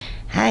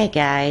Hi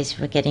guys,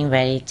 we're getting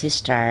ready to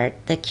start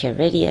the Cure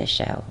Radio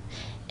Show.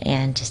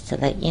 And just to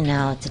let you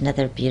know, it's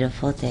another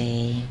beautiful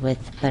day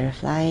with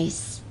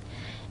butterflies.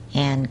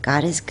 And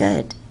God is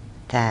good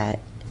that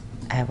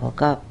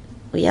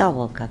we all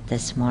woke up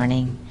this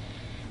morning,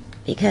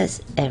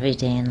 because every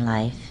day in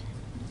life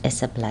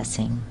is a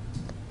blessing.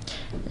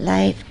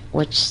 Life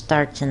which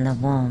starts in the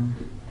womb.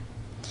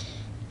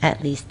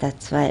 At least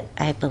that's what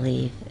I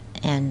believe,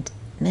 and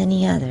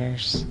many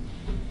others,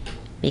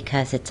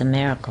 because it's a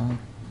miracle.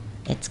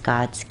 It's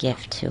God's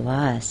gift to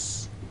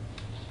us,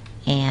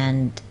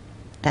 and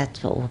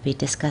that's what we'll be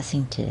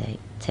discussing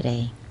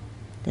today,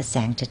 the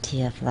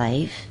sanctity of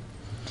life,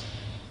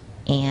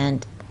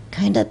 and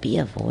kind of be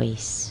a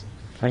voice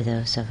for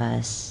those of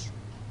us,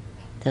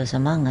 those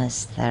among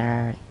us that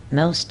are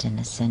most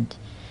innocent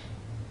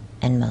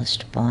and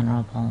most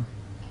vulnerable.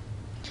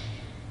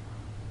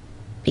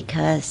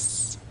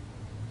 Because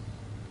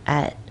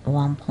at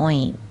one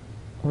point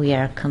we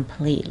are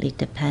completely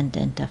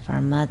dependent of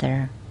our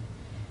mother.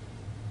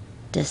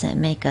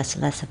 Doesn't make us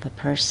less of a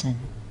person,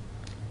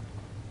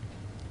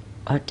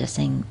 or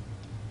doesn't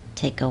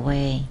take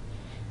away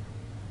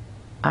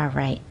our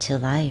right to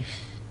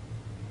life.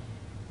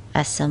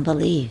 As some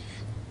believe,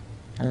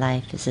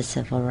 life is a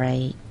civil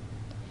right.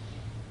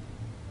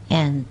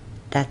 And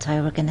that's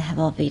why we're going to have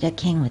Alveda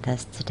King with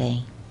us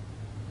today,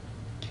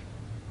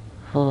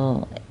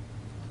 who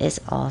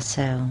is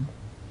also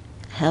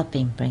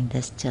helping bring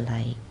this to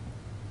light.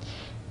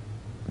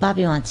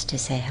 Bobby wants to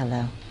say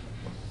hello.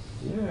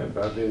 Yeah,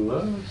 Bobby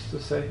loves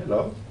to say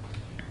hello.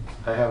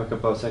 I have a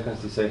couple of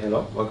seconds to say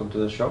hello. Welcome to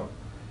the show.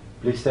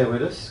 Please stay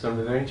with us. It's going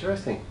to be very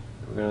interesting.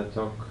 We're going to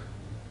talk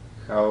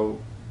how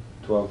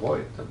to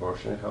avoid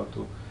abortion, how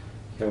to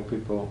help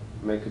people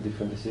make a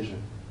different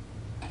decision.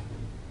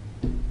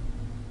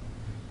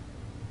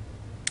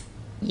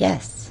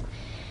 Yes.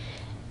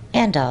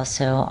 And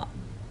also,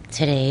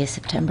 today is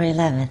September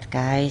 11th,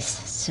 guys.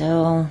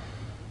 So,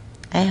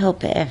 I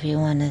hope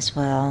everyone is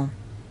well.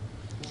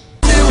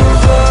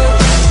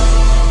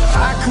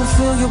 I can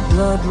feel your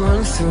blood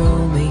run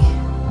through me.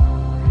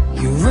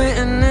 You're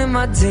written in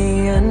my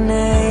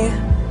DNA.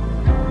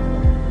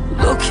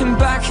 Looking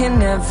back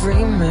in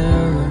every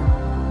mirror,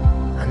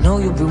 I know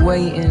you'll be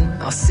waiting,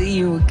 I'll see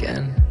you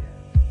again.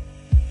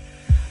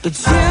 But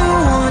you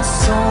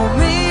once told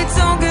me,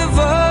 don't give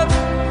up.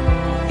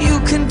 You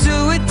can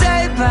do it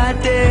day by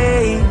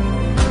day.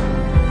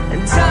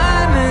 And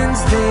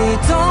diamonds, they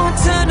don't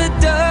turn to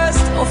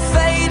dust or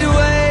fade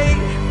away,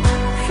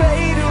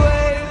 fade away.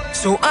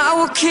 So I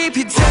will keep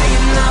you day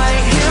and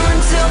night, here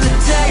until the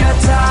day I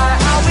die.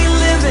 I'll be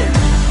living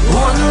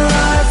one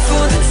life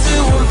for the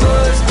two of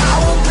us. I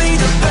will be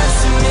the best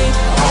of me,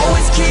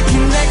 always keep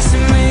you next to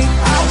me.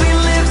 I'll be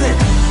living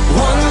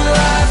one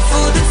life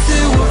for the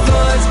two of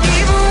us.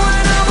 Even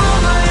when I'm on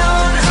my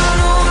own, I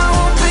know I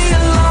won't be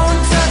alone.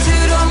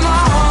 Tattooed on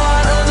my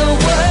heart are the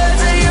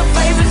words of your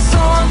favorite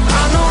song.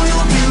 I know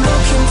you'll be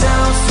looking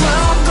down, swear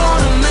I'm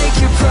gonna make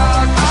you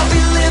proud. I'll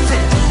be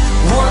living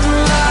one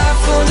life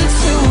for the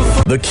two of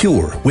us. The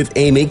Cure with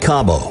Aimee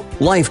Cabo.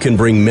 Life can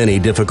bring many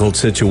difficult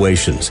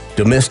situations: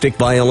 domestic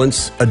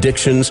violence,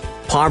 addictions,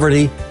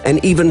 poverty,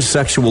 and even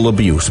sexual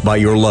abuse by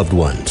your loved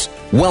ones.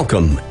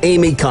 Welcome,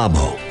 Aimee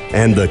Cabo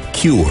and The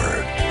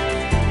Cure.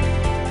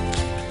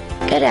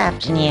 Good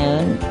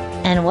afternoon,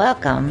 and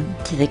welcome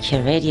to the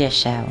Cure Radio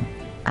Show.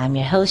 I'm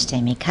your host,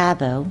 Aimee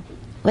Cabo,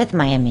 with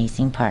my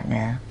amazing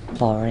partner,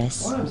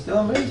 Boris. Well, I'm still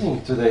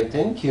amazing today,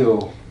 thank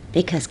you.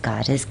 Because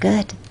God is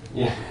good.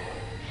 Yeah.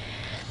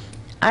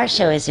 Our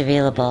show is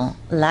available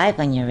live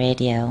on your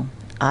radio,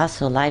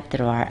 also live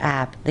through our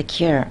app, The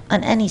Cure,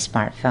 on any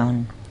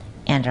smartphone,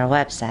 and our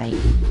website,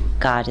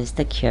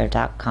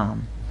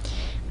 godisthecure.com.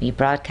 We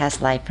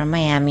broadcast live from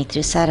Miami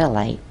through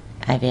satellite,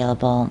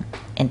 available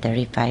in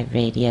 35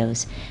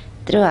 radios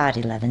throughout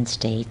 11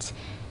 states,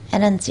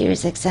 and on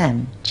Sirius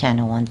XM,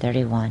 channel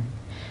 131.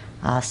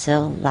 Also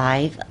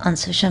live on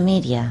social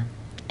media,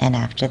 and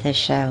after the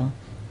show,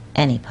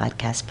 any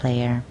podcast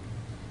player.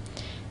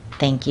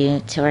 Thank you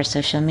to our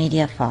social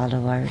media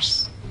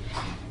followers,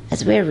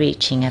 as we're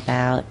reaching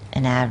about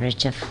an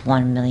average of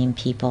 1 million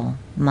people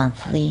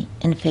monthly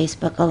in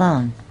Facebook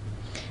alone.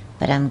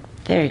 But I'm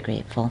very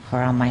grateful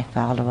for all my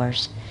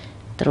followers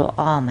through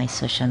all my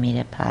social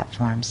media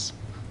platforms,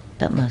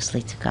 but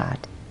mostly to God.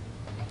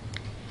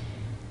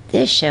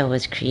 This show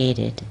was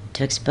created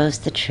to expose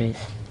the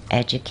truth,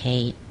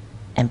 educate,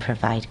 and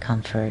provide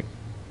comfort.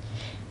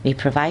 We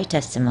provide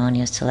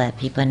testimonials to let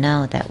people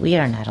know that we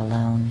are not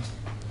alone.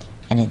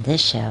 And in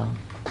this show,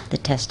 the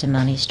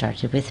testimony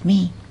started with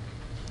me.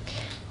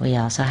 We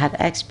also have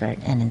expert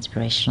and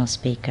inspirational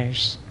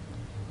speakers.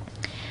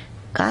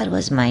 God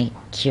was my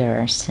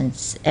cure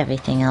since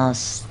everything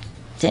else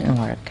didn't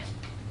work.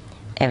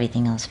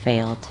 Everything else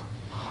failed.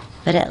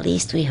 But at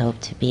least we hope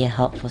to be a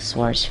helpful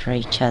source for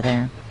each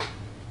other.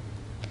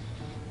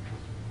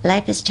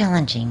 Life is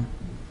challenging,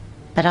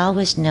 but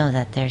always know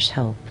that there's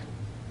hope,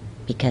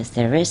 because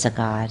there is a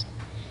God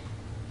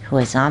who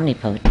is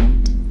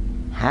omnipotent,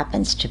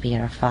 happens to be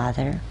our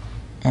Father,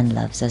 and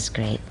loves us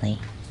greatly.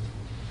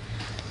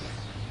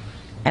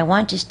 I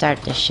want to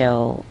start the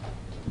show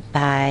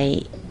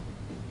by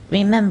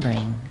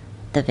remembering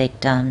the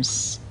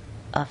victims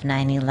of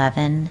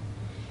 9/11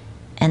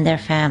 and their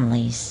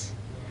families,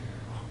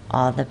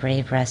 all the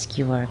brave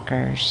rescue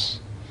workers,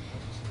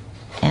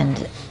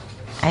 and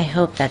I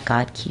hope that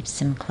God keeps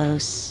them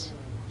close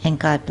and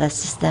God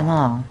blesses them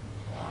all.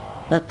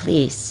 But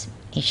please,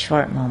 a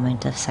short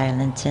moment of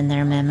silence in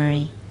their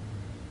memory.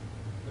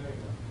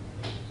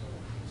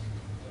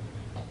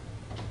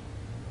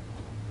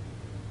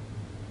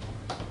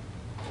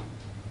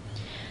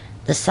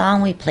 The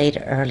song we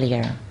played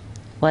earlier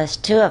was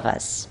Two of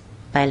Us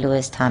by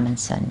Louis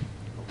Tomlinson.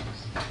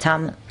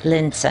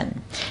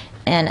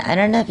 And I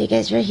don't know if you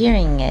guys were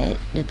hearing it,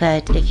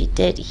 but if you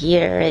did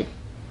hear it,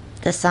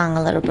 the song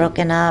a little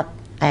broken up,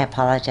 I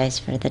apologize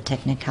for the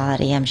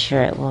technicality. I'm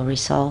sure it will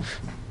resolve.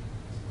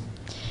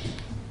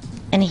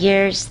 And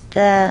here's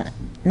the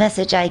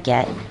message I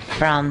get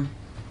from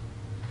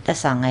the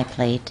song I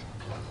played.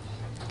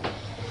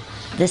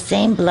 The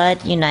same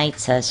blood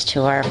unites us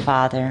to our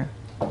Father.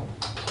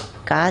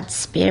 God's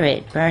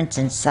Spirit burns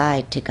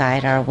inside to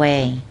guide our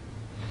way.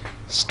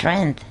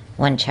 Strength,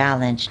 when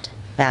challenged,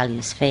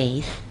 values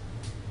faith.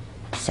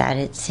 Sad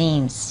it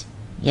seems,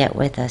 yet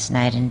with us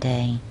night and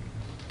day.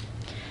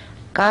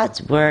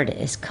 God's Word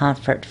is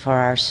comfort for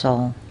our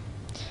soul.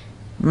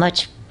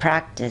 Much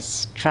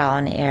practice, trial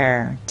and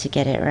error to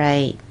get it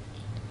right.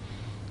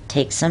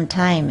 Take some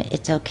time,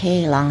 it's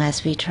okay long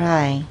as we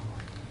try.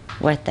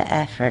 Worth the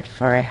effort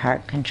for a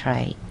heart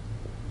contrite.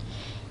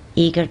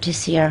 Eager to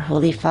see our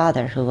Holy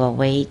Father who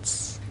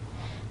awaits.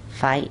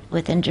 Fight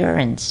with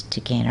endurance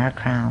to gain our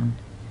crown.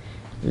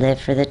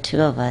 Live for the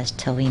two of us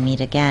till we meet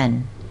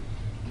again.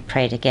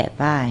 Pray to get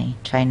by,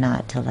 try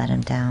not to let him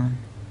down.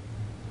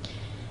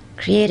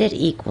 Created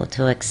equal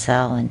to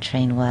excel and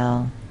train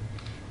well.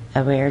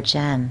 A rare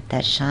gem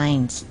that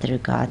shines through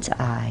God's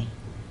eye.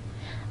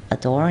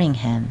 Adoring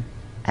him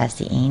as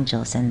the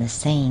angels and the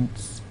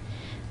saints.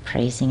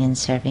 Praising and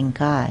serving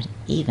God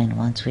even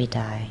once we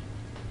die.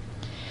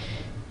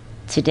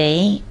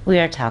 Today we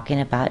are talking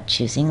about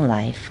choosing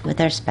life with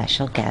our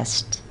special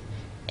guest,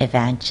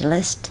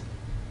 Evangelist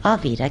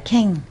Alveda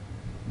King.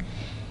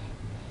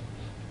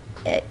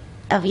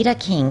 Alveda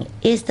King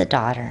is the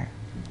daughter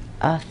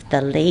of the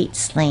late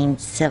slain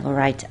civil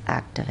rights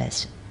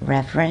activist,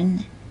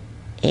 Reverend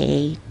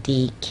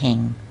A.D.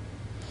 King.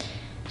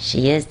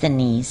 She is the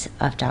niece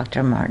of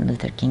Dr. Martin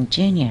Luther King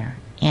Jr.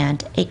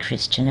 and a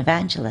Christian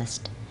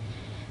Evangelist.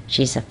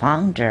 She's a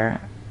founder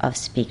of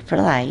Speak for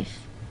Life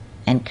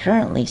and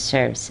currently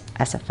serves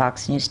as a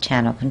Fox News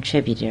Channel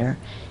contributor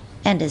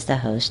and is the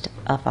host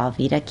of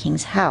Alveda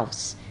King's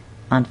House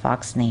on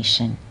Fox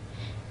Nation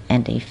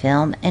and a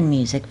film and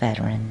music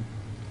veteran.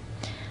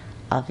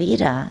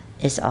 Alveda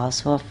is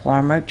also a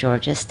former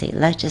Georgia State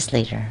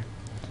Legislator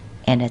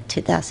and a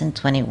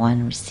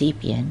 2021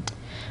 recipient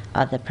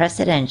of the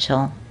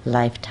Presidential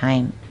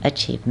Lifetime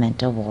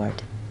Achievement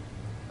Award.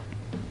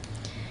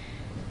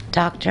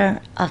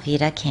 Dr.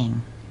 Alveda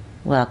King,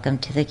 welcome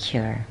to The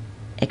Cure.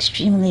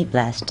 Extremely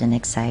blessed and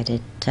excited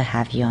to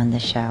have you on the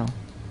show.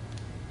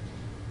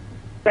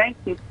 Thank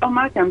you so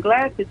much. I'm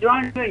glad to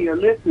join you, your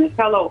listeners.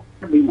 Hello,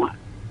 everyone.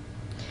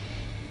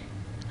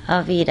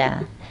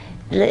 Alveda,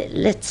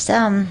 let's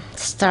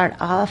start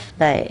off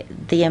by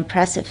the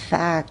impressive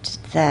fact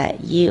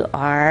that you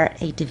are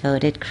a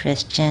devoted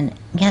Christian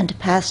and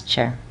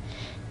pastor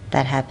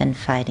that have been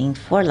fighting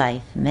for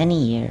life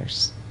many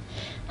years.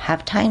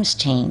 Have times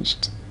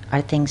changed?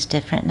 Are things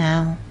different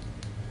now?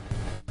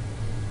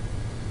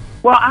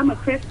 Well, I'm a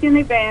Christian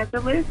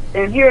evangelist,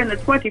 and here in the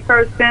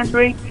 21st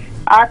century,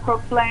 I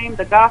proclaim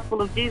the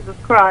gospel of Jesus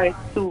Christ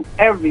to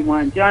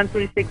everyone. John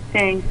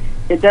 3:16.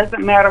 It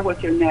doesn't matter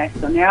what your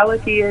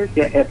nationality is,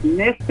 your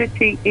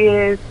ethnicity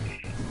is,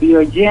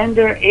 your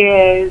gender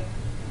is,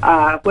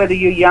 whether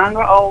you're young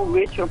or old,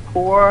 rich or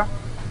poor,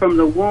 from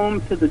the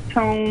womb to the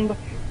tomb.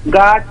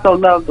 God so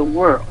loved the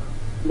world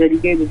that he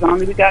gave his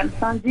only begotten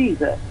Son,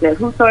 Jesus, that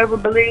whosoever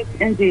believes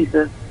in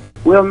Jesus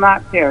will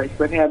not perish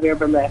but have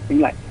everlasting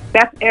life.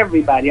 That's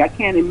everybody. I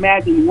can't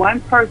imagine one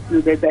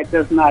person that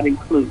does not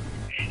include.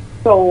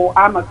 So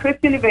I'm a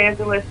Christian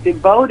evangelist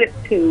devoted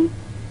to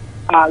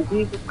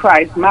Jesus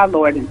Christ, my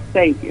Lord and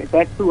Savior.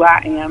 That's who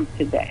I am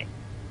today.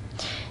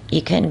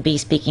 You couldn't be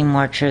speaking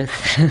more truth.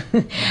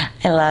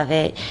 I love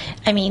it.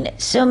 I mean,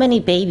 so many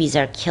babies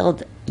are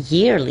killed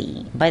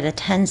yearly by the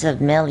tens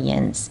of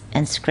millions,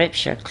 and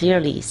Scripture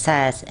clearly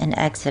says in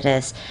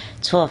Exodus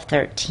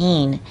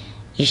 12:13,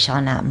 you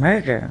shall not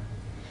murder.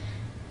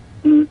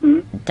 Mm-hmm.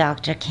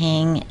 Dr.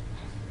 King,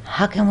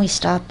 how can we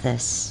stop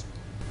this?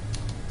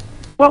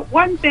 Well,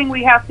 one thing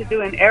we have to do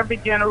in every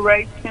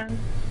generation,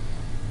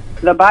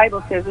 the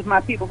Bible says, if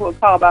my people who are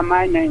called by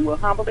my name will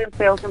humble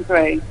themselves and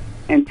pray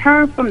and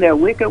turn from their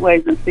wicked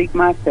ways and seek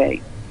my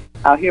face,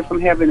 I'll hear from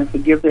heaven and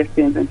forgive their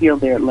sins and heal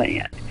their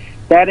land.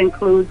 That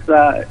includes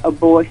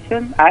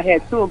abortion. I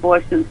had 2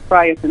 abortions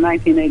prior to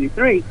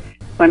 1983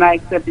 when I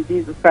accepted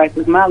Jesus Christ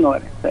as my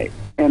Lord and Savior.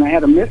 And I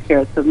had a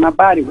miscarriage because my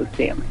body was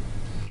damaged.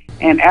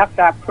 And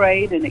after I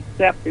prayed and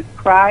accepted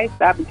Christ,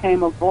 I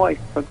became a voice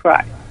for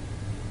Christ.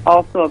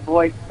 also a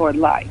voice for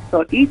life.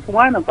 So each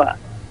one of us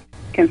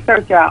can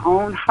search our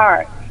own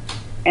heart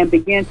and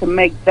begin to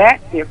make that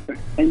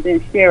difference and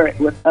then share it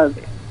with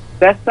others.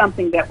 That's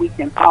something that we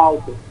can all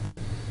do.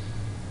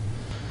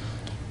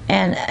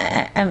 And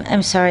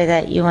I'm sorry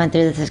that you went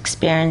through these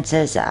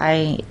experiences.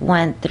 I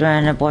went through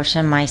an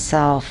abortion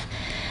myself.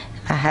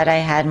 Had I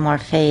had more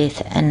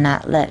faith and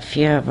not let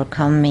fear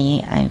overcome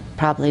me, I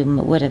probably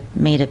would have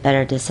made a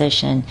better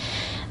decision.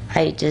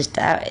 I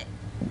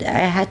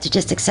had to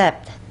just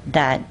accept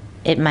that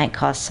it might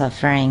cause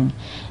suffering.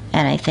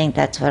 And I think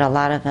that's what a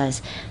lot of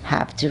us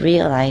have to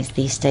realize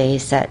these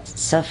days, that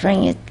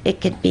suffering, it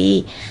could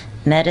be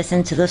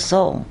medicine to the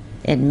soul.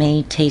 It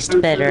may taste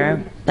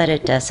bitter, but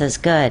it does us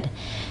good.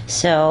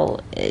 So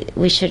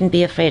we shouldn't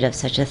be afraid of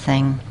such a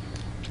thing.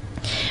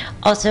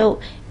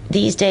 Also,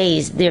 these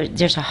days,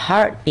 there's a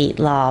heartbeat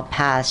law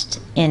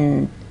passed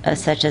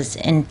such as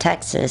in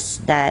Texas,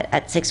 that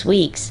at 6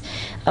 weeks,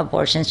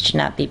 abortions should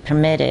not be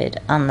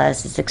permitted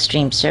unless it's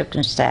extreme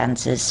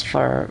circumstances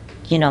for,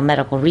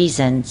 medical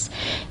reasons.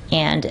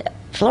 And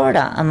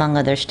Florida, among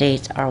other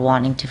states, are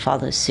wanting to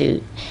follow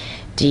suit.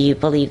 Do you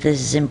believe this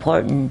is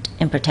important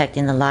in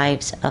protecting the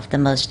lives of the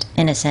most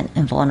innocent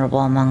and vulnerable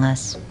among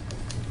us?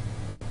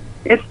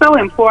 It's so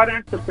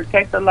important to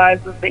protect the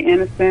lives of the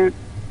innocent,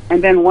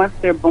 and then once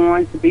they're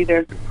born, to be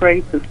there to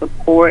pray, to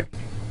support,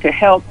 to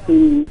help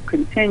to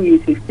continue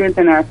to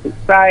strengthen our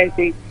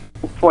society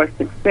for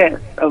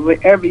success of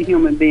every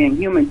human being.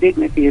 Human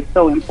dignity is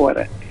so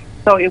important.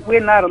 So if we're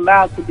not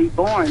allowed to be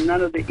born,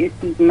 none of the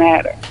issues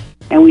matter,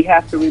 and we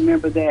have to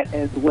remember that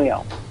as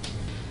well.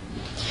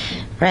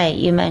 Right,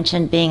 you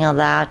mentioned being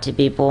allowed to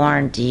be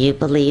born. Do you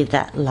believe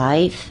that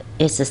life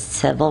is a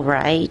civil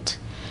right?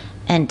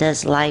 And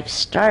does life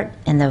start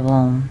in the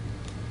womb?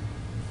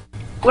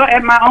 Well,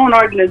 at my own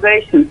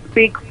organization,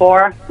 Speak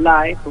for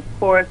Life, of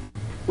course,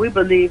 we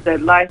believe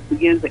that life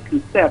begins at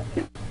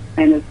conception,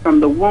 and it's from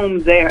the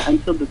womb there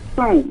until the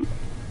tomb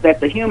that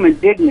the human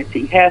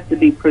dignity has to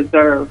be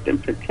preserved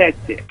and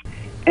protected.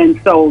 And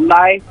so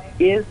life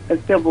is a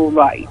civil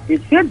right.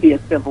 It should be a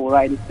civil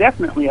right. It's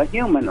definitely a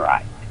human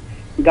right.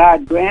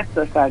 God grants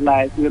us our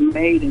lives.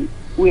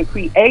 We're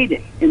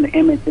created in the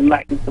image and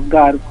likeness of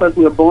God. Of course,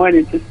 we're born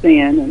into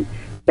sin, and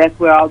that's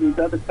where all these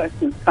other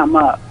questions come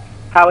up.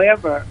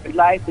 However,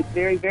 life is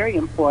very, very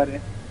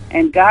important.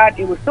 And God,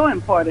 it was so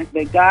important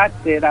that God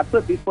said, I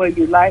put before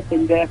you life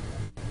and death,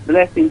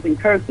 blessings and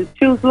curses.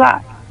 Choose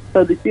life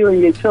so that you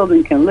and your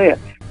children can live.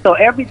 So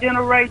every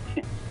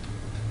generation,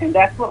 and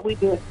that's what we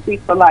do at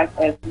Speak for Life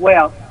as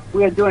well,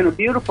 we're doing a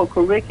beautiful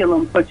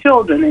curriculum for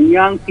children and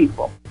young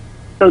people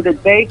so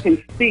that they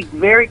can speak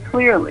very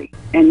clearly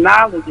and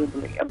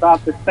knowledgeably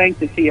about the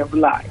sanctity of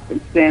life and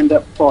stand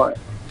up for it.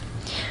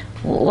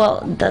 Well,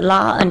 the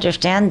law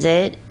understands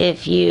it.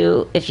 If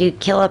you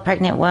kill a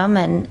pregnant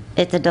woman,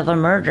 it's a double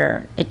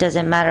murder. It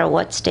doesn't matter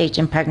what stage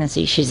in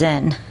pregnancy she's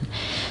in.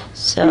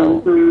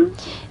 So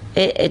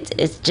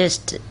it's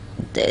just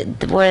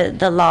where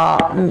the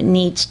law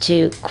needs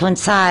to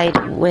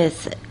coincide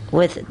with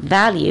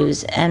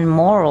values and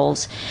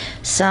morals,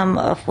 some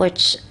of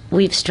which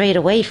we've strayed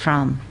away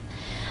from.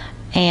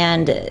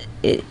 And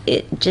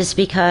it just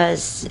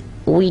because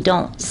we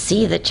don't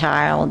see the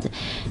child,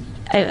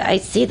 I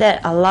see that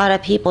a lot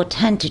of people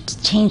tend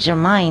to change their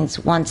minds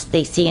once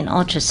they see an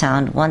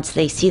ultrasound, once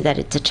they see that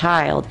it's a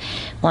child,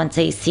 once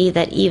they see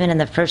that even in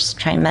the first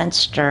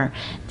trimester,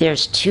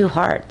 there's 2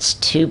 hearts,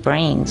 2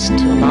 brains, 2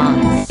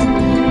 lungs,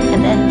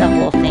 and then the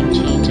whole thing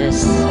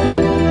changes.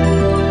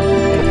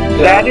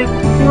 That is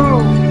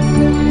true.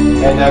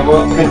 And I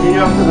will continue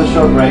after the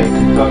short break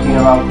talking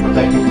about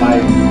protecting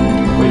life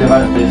with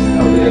Evangelist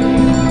Alveda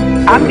King.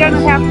 I'm going to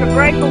have to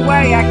break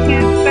away. I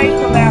can't stay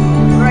till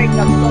after the break.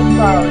 I'm so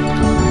sorry.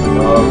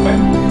 Okay.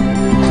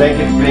 Thank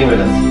you for being with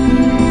us.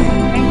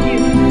 Thank you.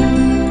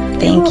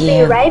 Thank you.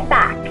 We'll be right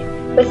back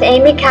with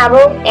Aimee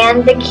Cabo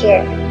and The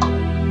Cure.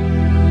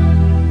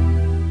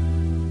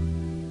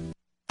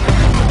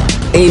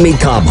 Aimee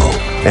Cabo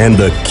and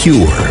The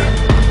Cure.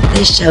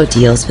 This show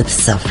deals with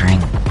suffering,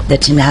 the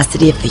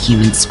tenacity of the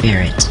human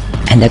spirit,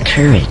 and the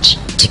courage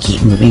to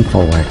keep moving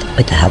forward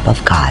with the help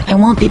of God. I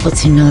want people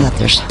to know that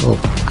there's hope.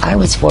 I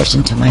was forced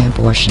into my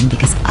abortion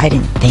because I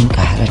didn't think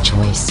I had a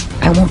choice.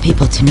 I want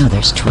people to know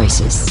there's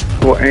choices.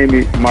 Well,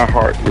 Aimee, my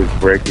heart is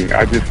breaking.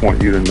 I just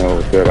want you to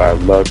know that I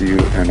love you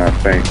and I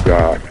thank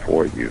God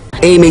for you.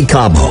 Aimee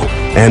Cabo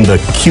and The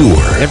Cure.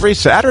 Every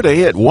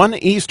Saturday at 1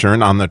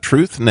 Eastern on the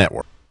Truth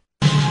Network.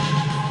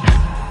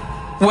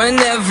 When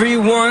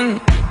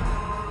everyone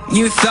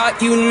you thought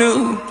you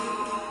knew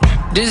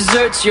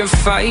deserts your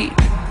fight,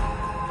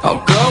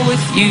 I'll go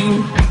with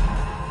you.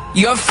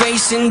 You're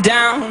facing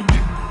down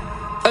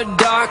a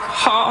dark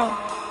hall,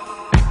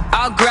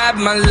 I'll grab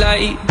my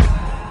light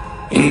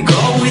and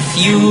go with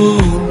you.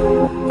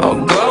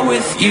 I'll go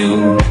with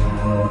you.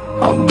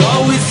 I'll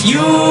go with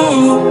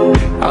you.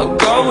 I'll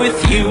go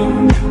with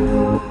you.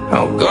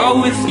 I'll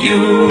go with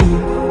you.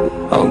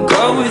 I'll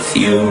go with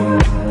you.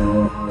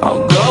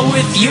 I'll go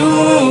with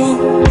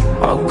you.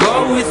 I'll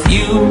go with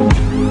you.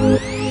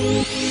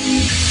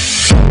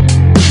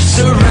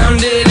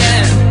 Surrounded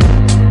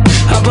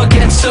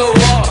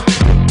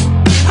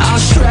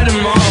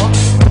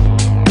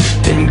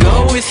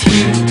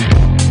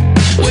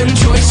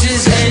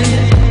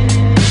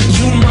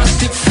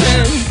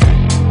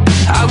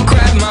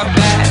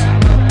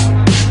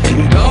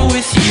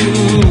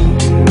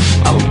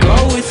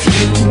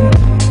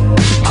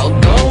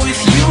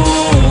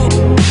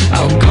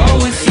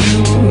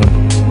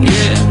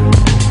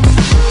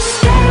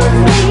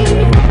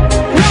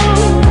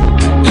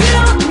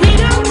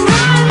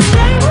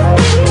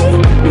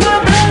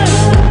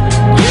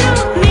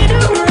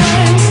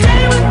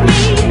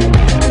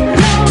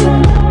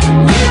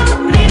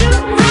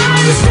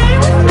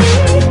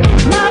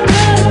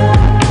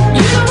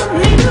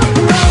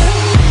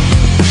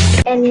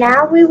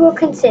we will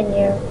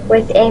continue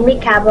with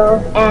Aimee Cabo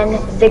and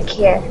The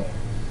Cure.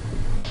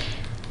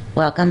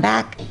 Welcome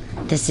back.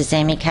 This is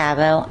Aimee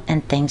Cabo,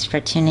 and thanks for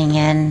tuning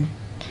in.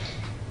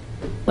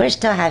 We're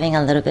still having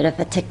a little bit of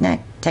a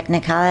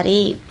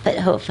technicality, but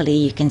hopefully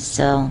you can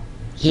still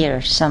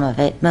hear some of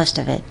it, most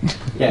of it.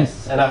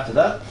 Yes, and after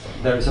that,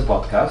 there is a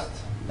podcast.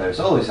 There's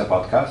always a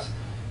podcast.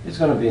 It's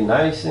going to be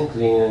nice and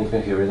clean, and you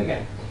can hear it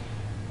again.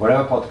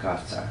 Wherever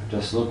podcasts are,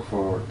 just look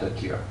for The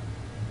Cure.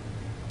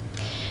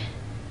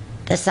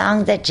 The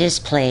song that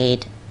just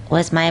played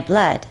was My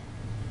Blood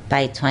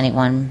by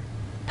 21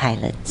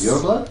 Pilots. Your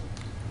blood?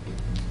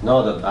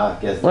 No,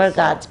 yes. We're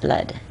God's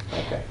blood.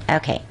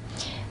 Okay.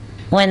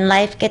 When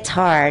life gets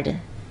hard,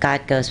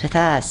 God goes with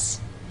us,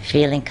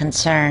 feeling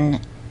concern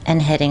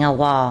and hitting a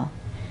wall.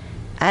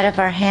 Out of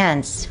our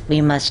hands,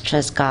 we must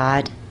trust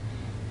God.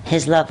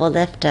 His love will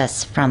lift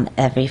us from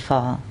every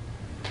fall.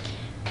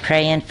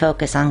 Pray and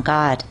focus on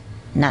God,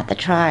 not the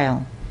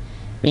trial.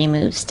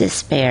 Removes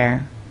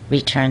despair,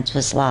 returns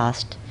what's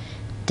lost.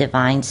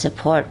 Divine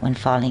support when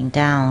falling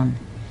down.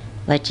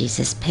 What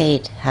Jesus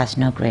paid has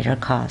no greater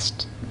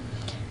cost.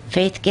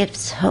 Faith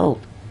gives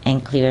hope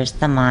and clears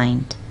the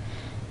mind.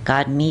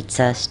 God meets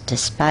us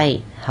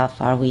despite how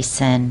far we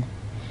sin.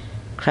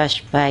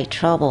 Crushed by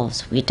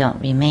troubles, we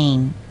don't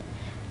remain.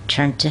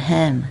 Turn to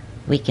Him,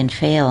 we can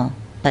fail,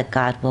 but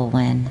God will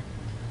win.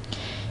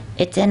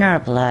 It's in our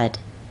blood,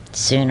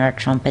 soon our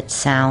trumpets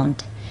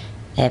sound.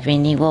 Every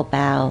knee will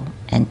bow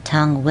and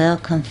tongue will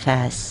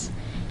confess.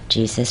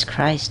 Jesus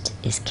Christ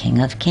is King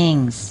of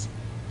Kings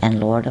and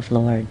Lord of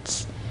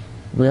Lords.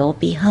 We'll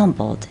be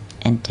humbled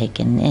and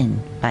taken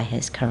in by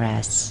His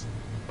caress.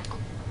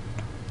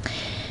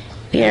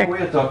 We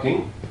are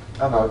talking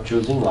about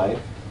choosing life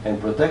and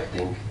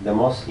protecting the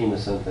most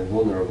innocent and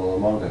vulnerable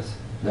among us,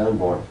 the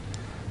unborn.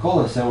 Call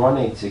us at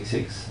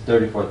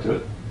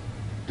 1-866-34-TRUTH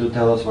to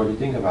tell us what you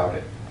think about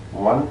it.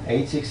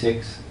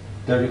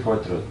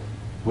 1-866-34-TRUTH.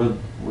 We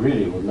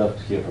really would love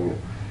to hear from you.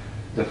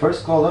 The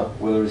first caller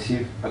will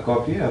receive a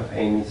copy of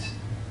Aimee's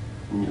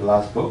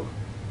last book,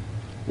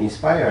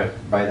 Inspired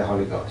by the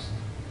Holy Ghost.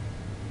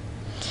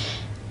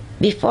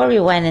 Before we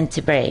went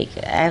into break,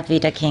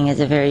 Alveda King is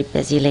a very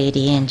busy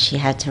lady and she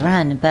had to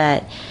run,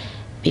 but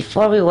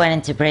before we went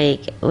into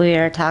break, we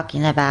were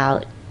talking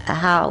about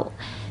how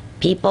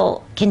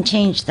people can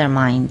change their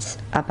minds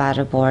about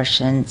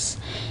abortions.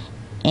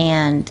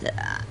 And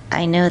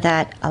I know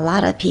that a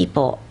lot of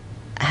people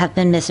have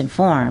been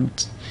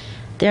misinformed.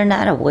 They're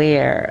not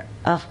aware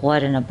of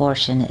what an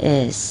abortion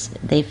is.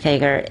 They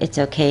figure it's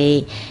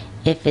okay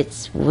if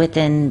it's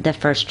within the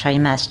first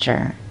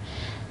trimester.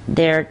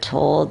 They're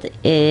told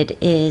it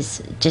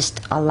is just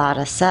a lot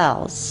of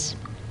cells.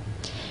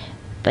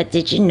 But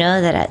did you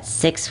know that at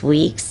 6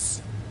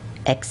 weeks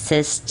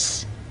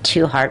exists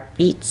 2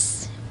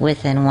 heartbeats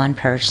within one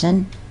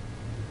person?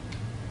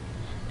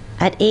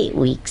 At 8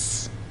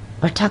 weeks,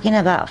 we're talking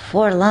about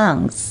 4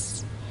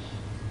 lungs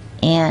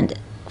and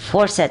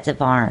 4 sets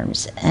of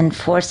arms and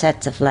 4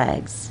 sets of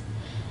legs.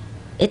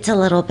 It's a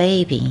little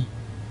baby.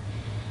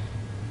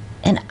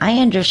 And I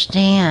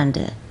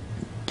understand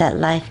that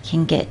life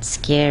can get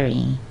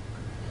scary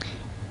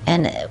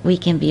and we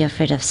can be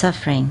afraid of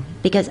suffering,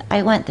 because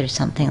I went through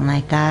something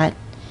like that.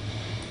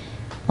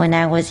 When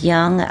I was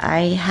young,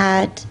 I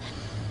had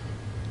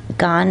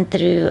gone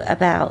through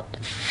about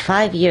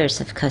 5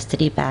 years of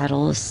custody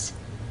battles,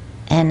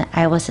 and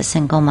I was a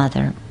single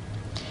mother.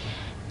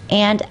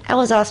 And I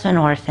was also an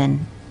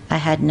orphan. I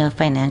had no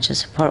financial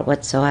support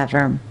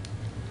whatsoever.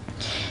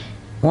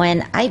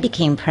 When I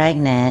became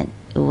pregnant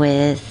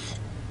with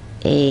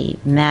a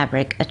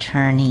maverick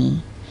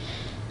attorney,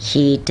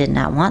 he did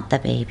not want the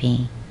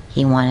baby.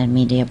 He wanted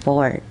me to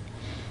abort.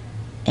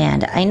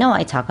 And I know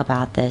I talk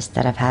about this,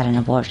 that I've had an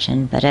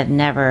abortion, but I've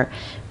never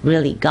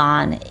really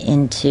gone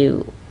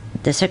into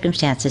the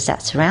circumstances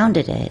that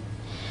surrounded it.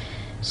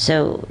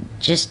 So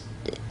just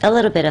a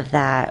little bit of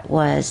that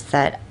was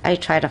that I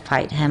try to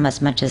fight him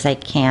as much as I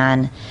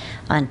can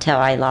until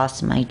I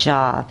lost my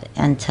job,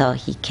 until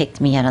he kicked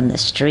me out on the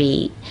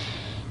street.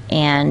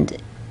 And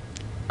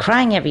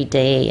crying every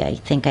day, I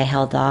think I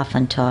held off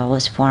until I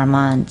was 4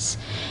 months.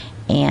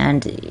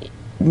 And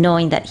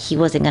knowing that he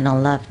wasn't going to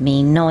love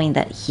me, knowing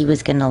that he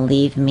was going to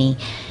leave me,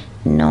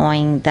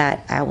 knowing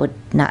that I would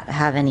not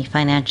have any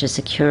financial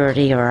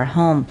security or a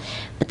home.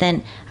 But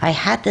then I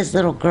had this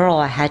little girl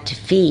I had to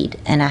feed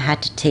and I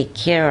had to take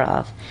care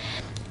of.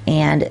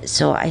 And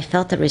so I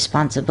felt the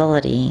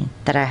responsibility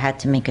that I had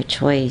to make a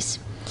choice.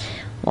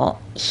 Well,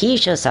 he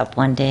shows up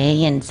one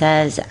day and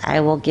says, I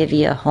will give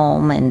you a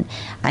home, and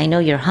I know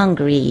you're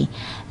hungry,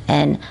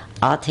 and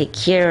I'll take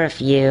care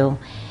of you.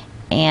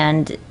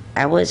 And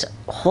I was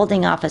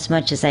holding off as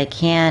much as I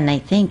can. I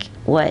think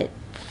what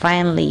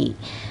finally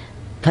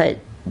put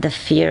the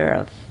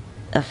fear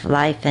of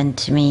life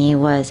into me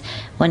was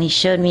when he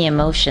showed me a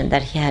motion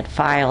that he had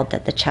filed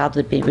that the child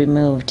would be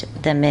removed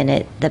the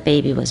minute the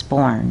baby was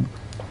born.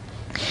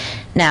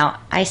 Now,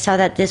 I saw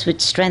that this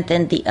would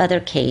strengthen the other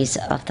case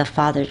of the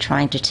father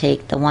trying to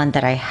take the one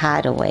that I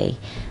had away,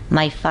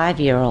 my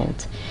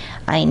 5-year-old.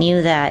 I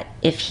knew that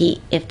if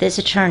this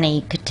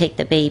attorney could take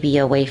the baby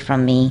away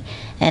from me,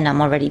 and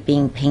I'm already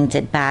being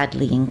painted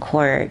badly in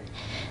court,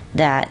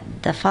 that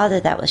the father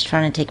that was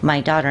trying to take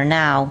my daughter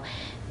now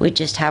would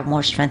just have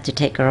more strength to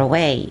take her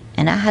away.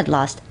 And I had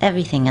lost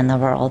everything in the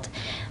world.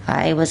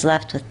 I was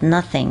left with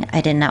nothing.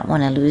 I did not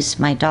want to lose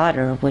my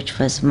daughter, which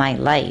was my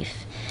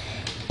life.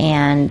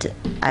 And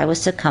I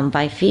was succumbed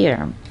by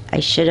fear.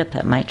 I should have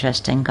put my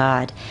trust in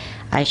God.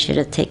 I should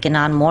have taken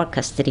on more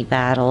custody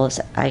battles.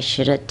 I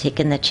should have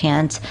taken the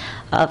chance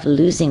of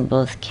losing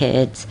both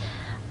kids.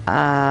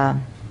 But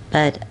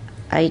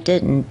I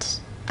didn't.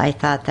 I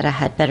thought that I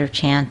had better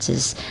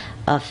chances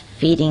of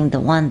feeding the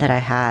one that I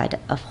had,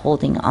 of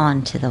holding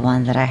on to the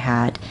one that I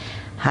had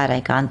I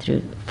gone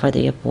through with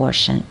the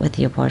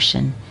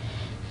abortion.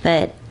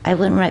 But I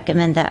wouldn't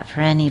recommend that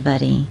for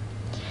anybody,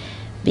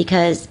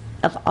 because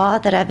of all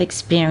that I've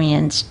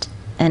experienced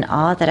and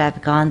all that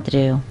I've gone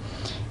through,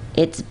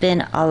 it's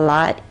been a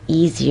lot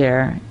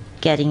easier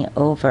getting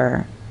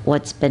over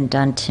what's been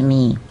done to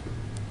me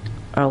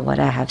or what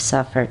I have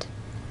suffered.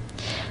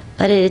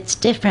 But it's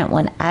different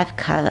when I've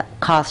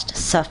caused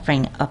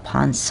suffering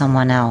upon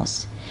someone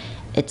else.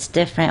 It's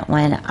different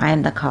when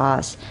I'm the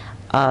cause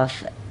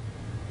of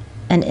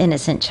an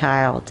innocent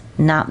child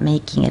not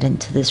making it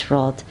into this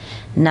world,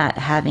 not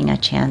having a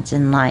chance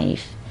in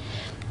life.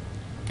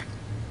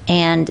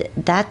 And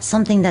that's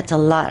something that's a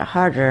lot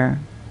harder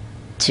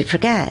to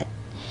forget.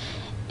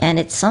 And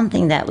it's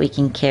something that we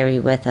can carry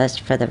with us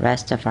for the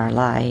rest of our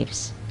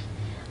lives.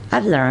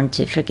 I've learned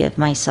to forgive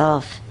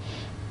myself,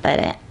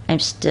 but I'm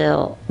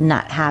still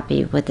not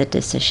happy with the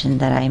decision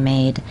that I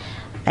made.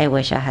 I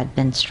wish I had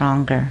been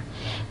stronger.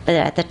 But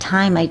at the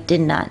time, I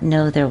did not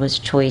know there was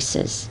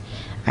choices.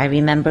 I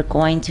remember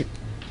going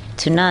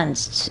to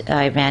nuns.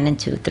 I ran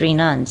into 3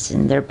 nuns,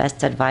 and their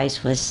best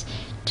advice was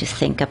to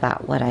think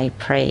about what I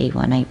pray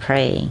when I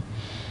pray.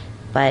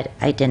 But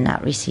I did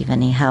not receive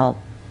any help.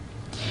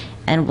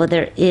 And well,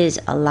 there is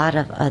a lot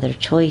of other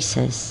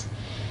choices.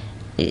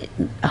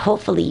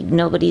 Hopefully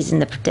nobody's in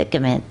the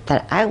predicament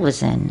that I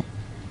was in,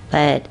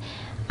 but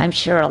I'm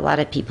sure a lot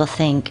of people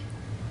think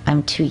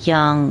I'm too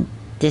young,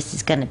 this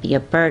is going to be a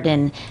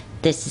burden,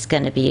 this is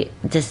going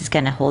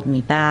to hold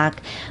me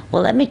back.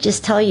 Well, let me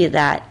just tell you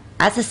that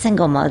as a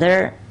single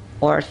mother,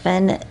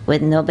 orphan,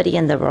 with nobody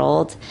in the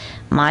world,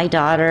 my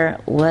daughter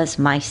was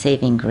my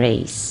saving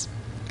grace.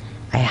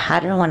 I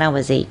had her when I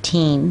was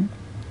 18,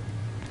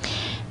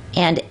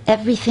 and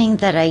everything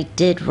that I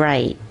did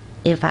right,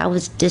 if I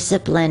was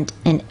disciplined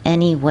in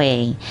any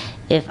way,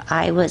 if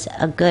I was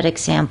a good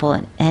example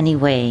in any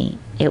way,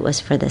 it was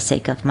for the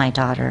sake of my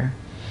daughter.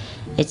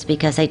 It's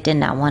because I did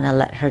not want to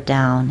let her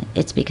down.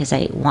 It's because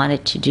I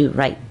wanted to do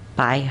right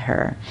by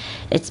her.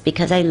 It's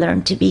because I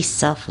learned to be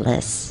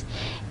selfless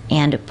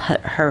and put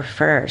her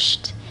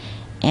first.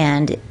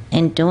 And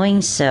in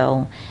doing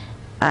so,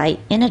 I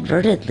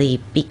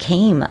inadvertently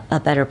became a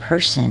better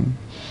person.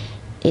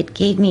 It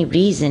gave me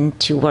reason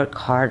to work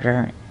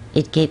harder.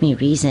 It gave me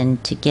reason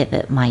to give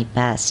it my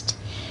best.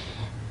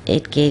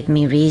 It gave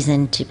me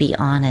reason to be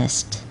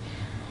honest.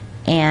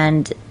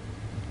 And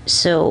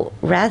so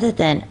rather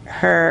than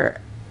her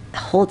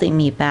holding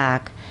me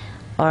back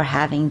or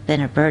having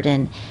been a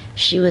burden,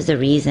 she was the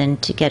reason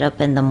to get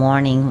up in the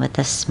morning with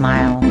a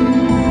smile.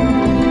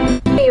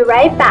 We'll be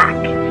right back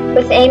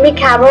with Aimee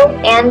Cabo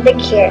and The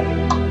Cure.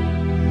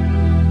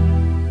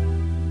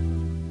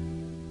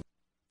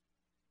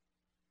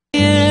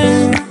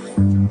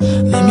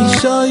 Let me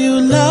show you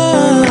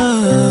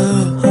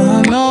love.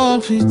 I know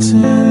I'm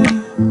pretend.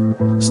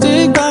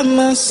 Stick by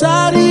my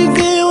side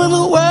even when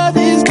the world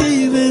is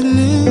giving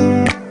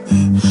in.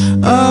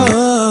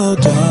 Oh,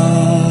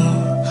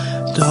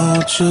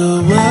 don't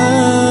you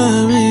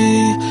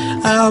worry.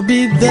 I'll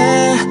be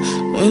there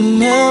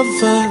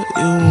whenever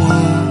you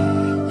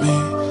want me.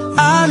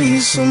 I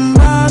need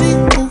somebody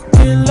who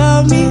can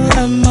love me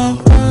at my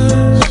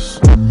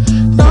worst.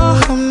 No,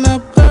 I'm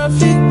not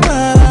perfect,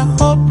 but I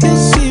hope you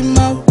see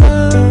my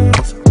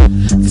worth.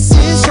 'Cause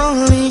it's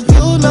only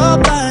you,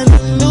 nobody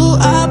knew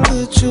I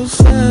put you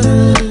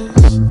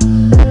first.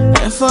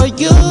 And for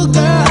you,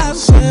 girl, I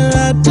swear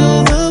I do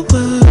the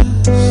worst.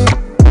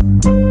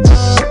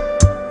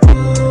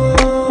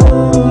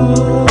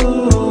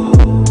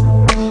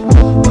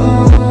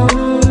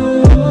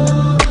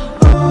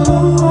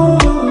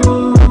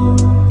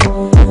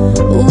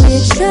 We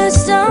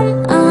trust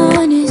I'm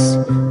honest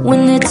when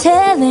they're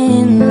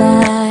telling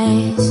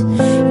lies.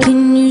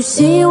 Can you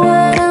see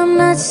what I'm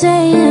not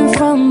saying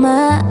from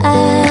my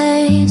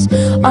eyes?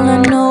 All I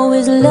know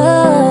is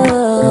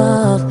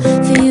love.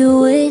 For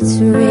you it's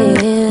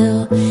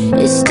real.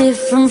 It's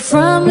different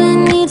from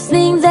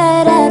anything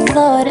that I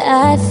thought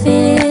I'd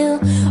feel.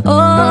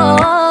 Oh,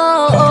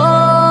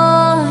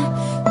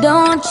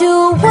 don't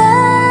you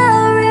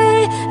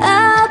worry,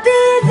 I'll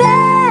be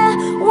there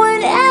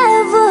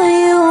whenever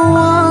you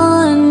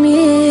want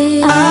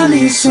me. I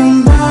need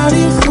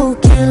somebody who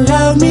can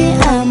love me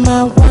at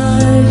my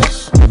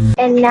worst.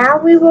 And now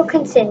we will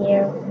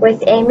continue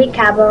with Aimee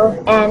Cabo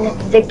and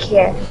The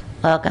Cure.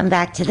 Welcome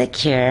back to The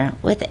Cure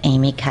with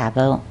Aimee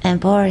Cabo and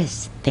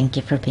Boris. Thank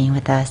you for being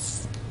with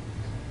us.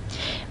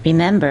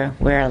 Remember,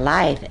 we're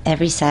live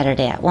every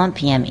Saturday at 1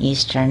 p.m.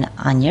 Eastern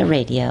on your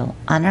radio,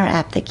 on our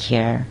app The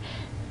Cure,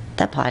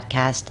 the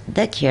podcast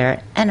The Cure,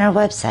 and our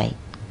website,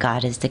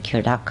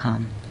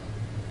 godisthecure.com.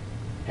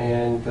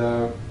 And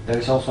there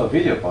is also a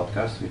video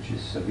podcast, which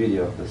is a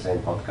video of the same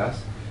podcast.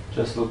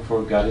 Just look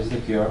for God is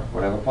the Cure,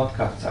 wherever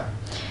podcasts are.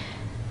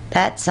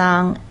 That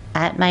song,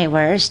 At My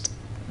Worst,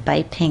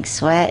 by Pink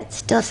Sweat,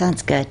 still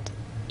sounds good,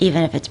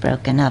 even if it's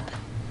broken up.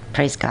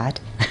 Praise God.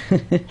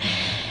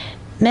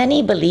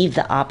 Many believe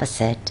the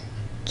opposite.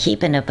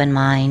 Keep an open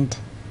mind.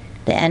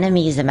 The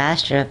enemy is a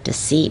master of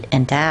deceit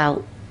and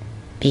doubt.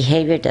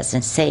 Behavior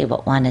doesn't say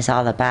what one is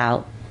all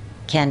about.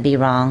 Can be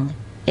wrong.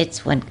 It's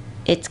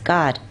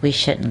God we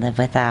shouldn't live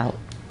without.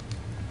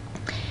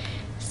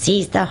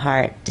 Sees the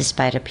heart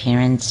despite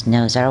appearance,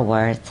 knows our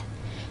worth.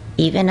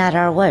 Even at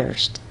our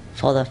worst,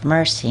 full of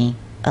mercy,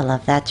 a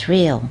love that's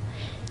real.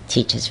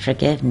 Teaches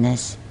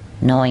forgiveness,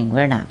 knowing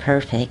we're not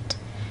perfect.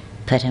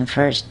 Put Him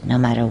first no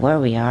matter where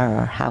we are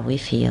or how we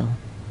feel.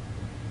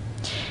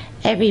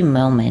 Every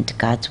moment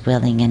God's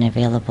willing and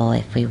available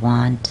if we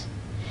want.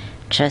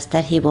 Trust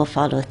that He will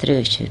follow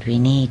through should we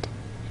need.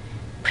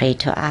 Pray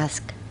to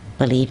ask,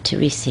 believe to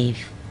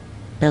receive.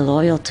 Be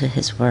loyal to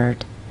His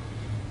word.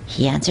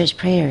 He answers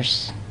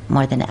prayers.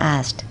 More than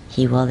asked,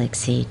 He will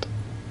exceed.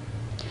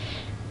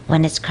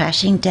 When it's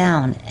crashing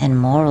down and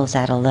morals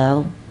at a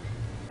low,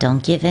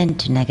 don't give in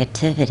to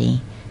negativity.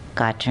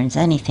 God turns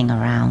anything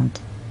around.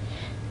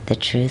 The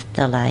truth,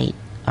 the light,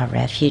 our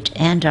refuge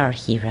and our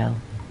hero.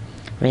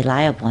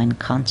 Reliable and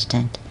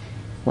constant,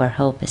 where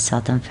hope is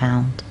seldom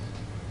found.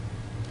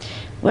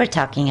 We're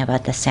talking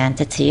about the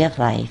sanctity of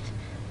life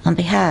on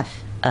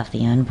behalf of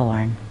the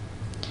unborn.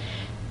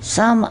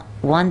 Psalm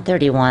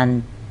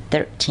 131,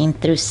 13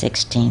 through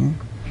 16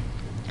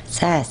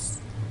 says,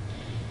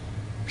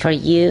 For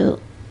you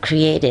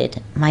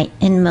created my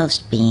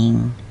inmost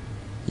being.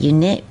 You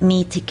knit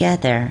me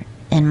together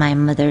in my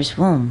mother's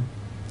womb.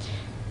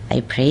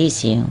 I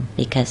praise you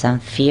because I'm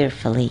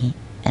fearfully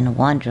and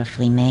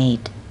wonderfully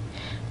made.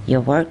 Your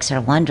works are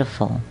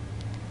wonderful.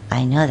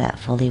 I know that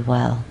fully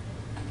well.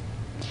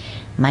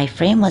 My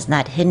frame was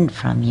not hidden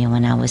from you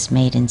when I was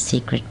made in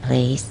secret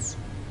place.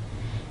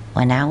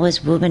 When I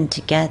was woven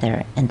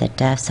together in the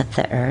depths of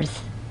the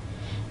earth,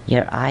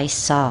 your eyes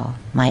saw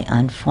my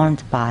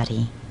unformed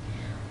body.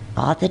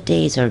 All the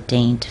days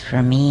ordained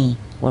for me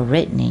were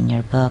written in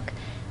your book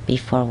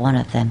before one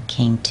of them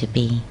came to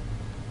be.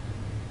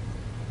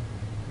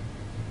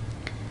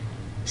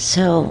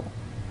 So,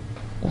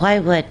 why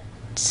would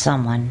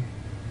someone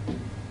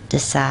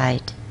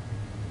decide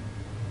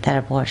that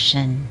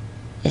abortion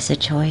is a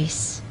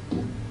choice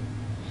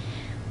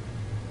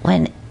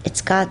when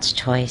it's God's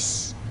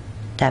choice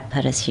that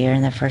put us here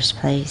in the first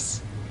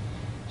place?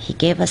 He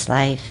gave us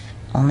life.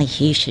 Only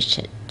He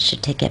should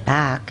take it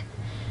back.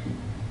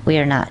 We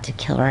are not to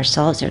kill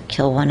ourselves or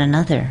kill one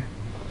another.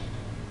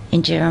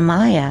 In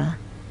Jeremiah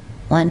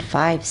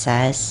 1:5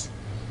 says,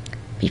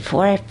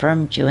 Before I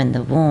formed you in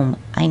the womb,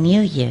 I knew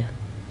you.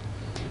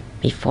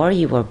 Before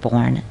you were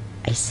born,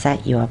 I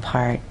set you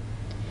apart.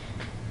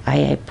 I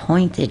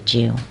appointed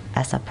you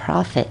as a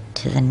prophet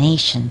to the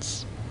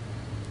nations.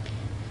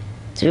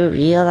 Do you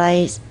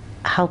realize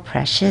how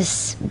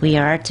precious we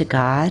are to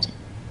God?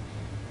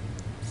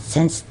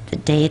 Since the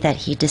day that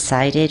He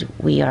decided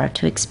we are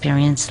to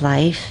experience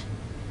life,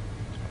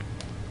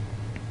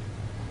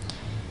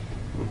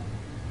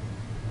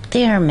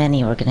 there are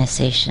many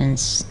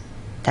organizations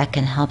that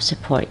can help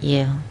support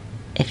you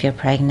if you're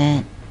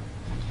pregnant.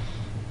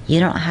 You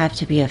don't have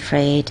to be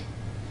afraid.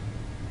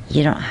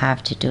 You don't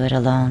have to do it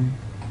alone.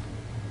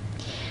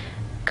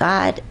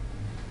 God,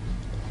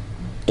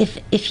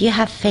 if you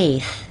have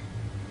faith,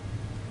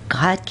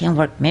 God can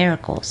work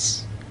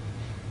miracles.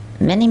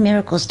 Many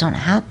miracles don't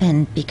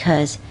happen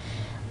because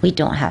we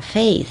don't have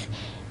faith.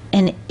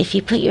 And if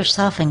you put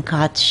yourself in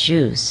God's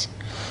shoes,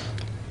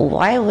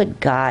 why would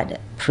God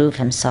prove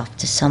Himself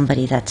to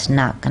somebody that's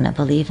not going to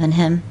believe in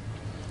Him?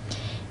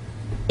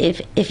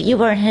 If you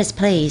were in His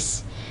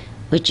place,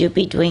 would you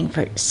be doing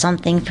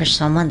something for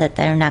someone that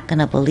they're not going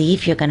to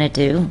believe you're going to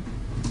do?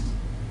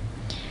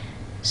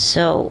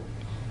 So,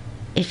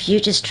 if you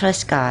just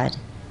trust God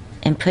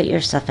and put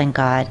yourself in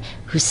God,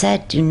 who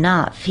said, do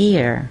not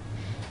fear,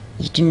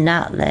 you do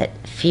not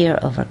let fear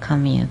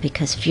overcome you,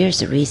 because fear is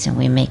the reason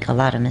we make a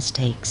lot of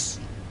mistakes.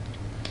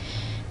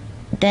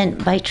 Then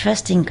by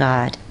trusting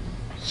God,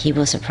 He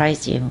will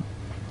surprise you.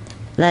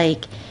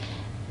 Like,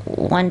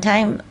 one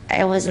time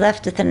I was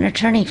left with an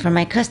attorney for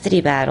my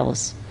custody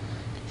battles.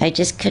 I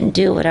just couldn't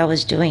do what I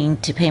was doing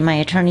to pay my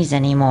attorneys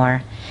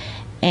anymore.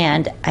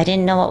 And I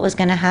didn't know what was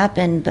going to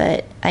happen,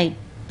 but I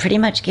pretty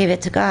much gave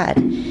it to God.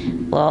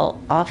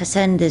 Well, all of a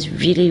sudden, this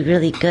really,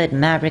 really good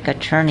maverick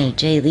attorney,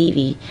 Jay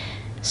Levy,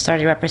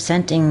 started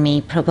representing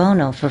me pro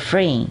bono for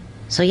free.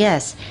 So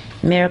yes,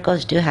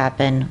 miracles do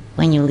happen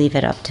when you leave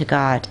it up to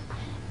God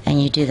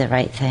and you do the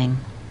right thing.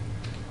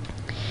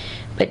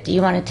 But do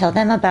you want to tell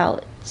them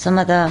about some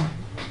of the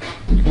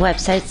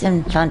websites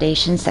and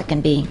foundations that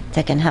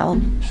can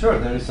help? Sure,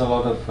 there is a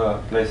lot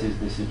of places.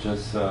 This is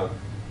just a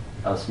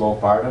small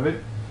part of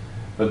it,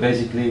 but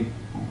basically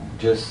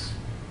just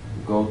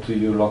go to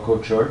your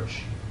local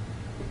church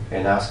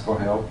and ask for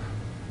help,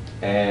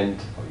 and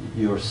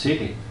your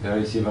city. There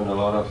is even a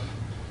lot of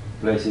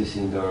places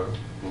in the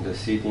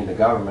city, in the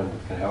government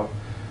that can help.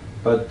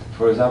 But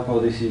for example,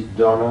 this is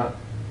Donna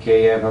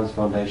K. Evans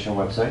Foundation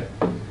website,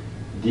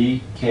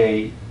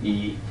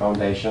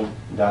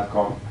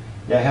 dkefoundation.com.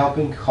 They're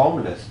helping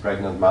homeless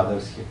pregnant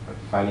mothers,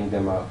 finding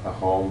them a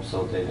home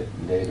so they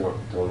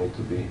don't need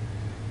to be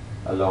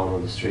alone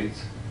on the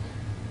streets.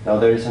 Now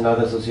there is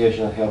another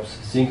association that helps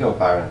single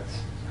parents,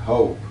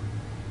 Hope.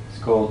 It's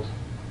called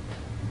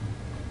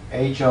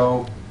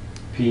hopbe.org.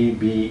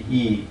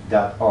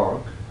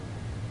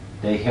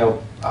 They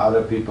help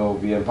other people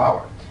be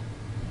empowered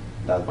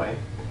that way.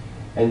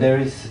 And there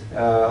is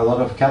a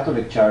lot of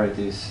Catholic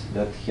charities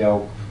that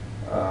help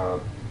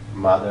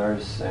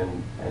mothers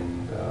and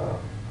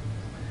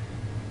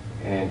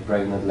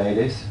pregnant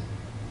ladies.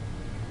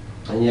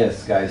 And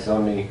yes, guys,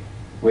 only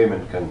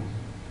women can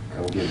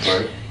give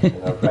birth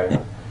and are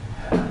pregnant.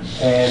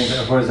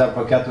 And for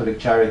example,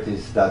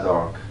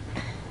 CatholicCharities.org.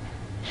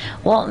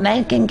 Well,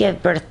 men can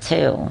give birth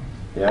too.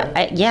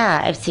 Yeah?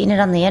 Yeah, I've seen it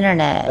on the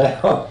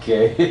internet.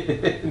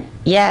 Okay.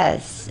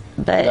 Yes,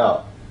 but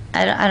No.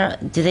 I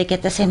don't. Do they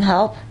get the same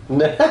help?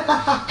 No.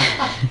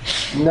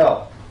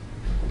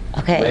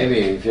 Okay. Maybe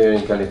if you're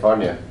in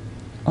California.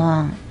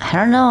 Well, I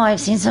don't know. I've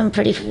seen some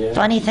pretty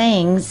funny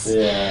things.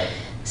 Yeah.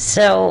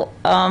 So,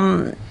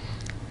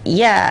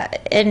 yeah,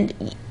 and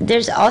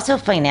there's also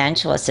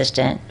financial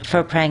assistance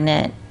for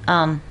pregnant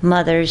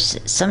mothers.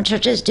 Some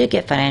churches do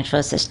get financial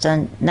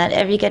assistance. Not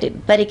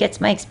everybody gets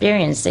my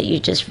experience that you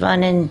just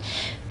run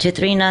into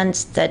 3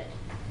 nuns that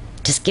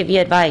just give you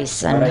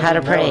advice on how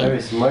to pray. There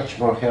is much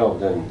more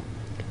help than.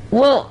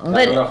 Well, I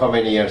but don't know how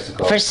many years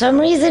ago. for some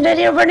reason I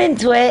didn't run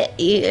into it.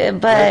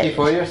 But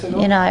 24 years ago?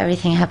 you know,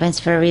 everything happens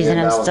for a reason.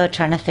 Yeah, I'm now- still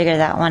trying to figure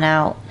that one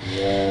out.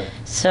 Yeah.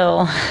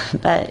 So,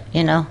 but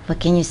you know, what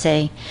can you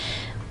say?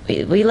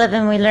 We live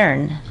and we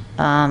learn,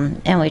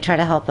 and we try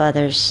to help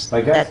others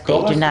My guys, that they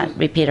call do us not with-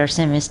 repeat our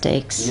same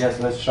mistakes. Yes,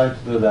 let's try to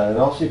do that. And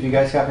also, if you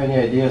guys have any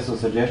ideas or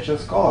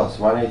suggestions, call us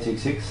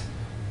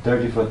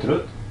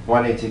 1-866-34-TRUTH,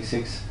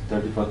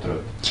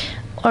 1-866-34-TRUTH.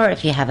 Or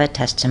if you have a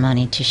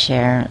testimony to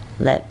share,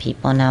 let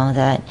people know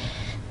that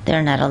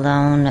they're not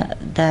alone,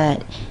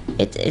 that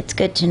it's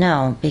good to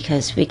know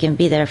because we can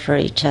be there for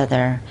each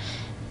other.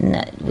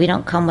 We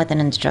don't come with an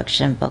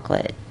instruction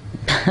booklet.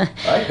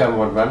 I come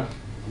with one.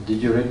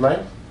 Did you read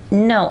mine?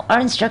 No,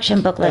 our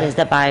instruction booklet is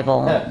the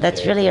Bible. Okay.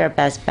 That's really our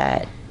best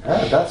bet.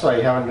 Ah, that's why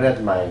you haven't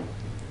read mine.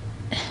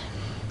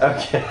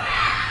 Okay.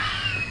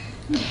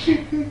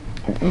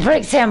 For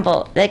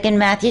example, like in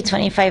Matthew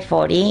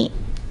 25:40,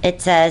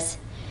 it says,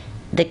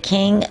 "The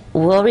king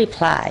will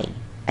reply,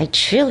 I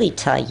truly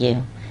tell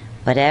you,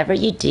 whatever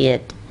you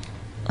did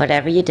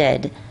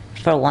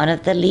for one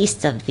of the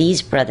least of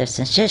these brothers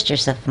and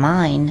sisters of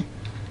mine,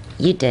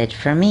 you did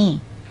for me."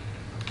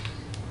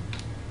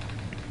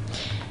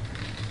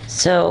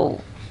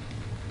 So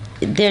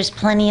there's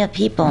plenty of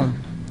people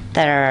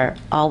that are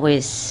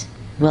always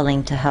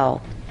willing to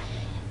help.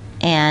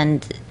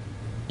 And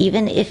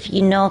even if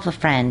you know of a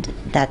friend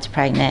that's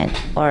pregnant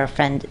or a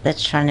friend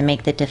that's trying to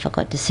make the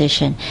difficult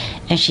decision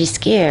and she's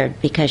scared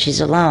because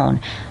she's alone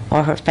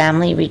or her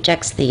family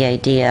rejects the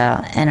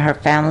idea and her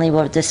family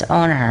will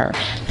disown her,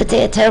 let's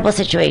say a terrible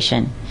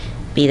situation,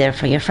 be there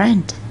for your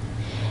friend.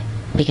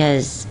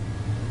 Because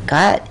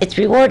God, it's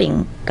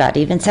rewarding. God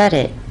even said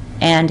it.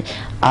 And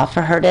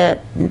offer her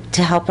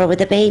to help her with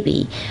a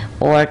baby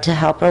or to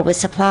help her with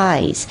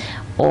supplies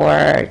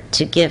or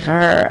to give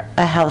her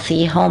a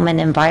healthy home and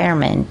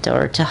environment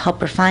or to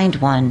help her find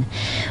one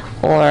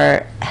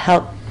or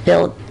help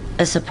build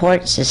a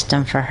support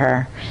system for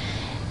her.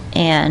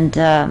 And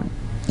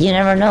you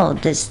never know,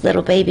 this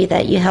little baby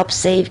that you help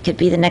save could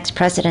be the next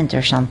president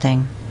or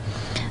something,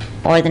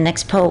 or the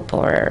next pope,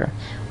 or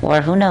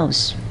who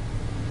knows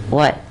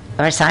what,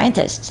 or a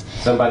scientist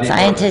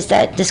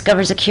that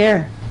discovers a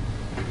cure.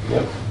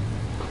 Yep.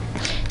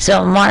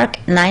 So Mark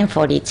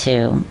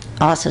 9:42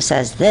 also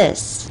says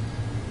this: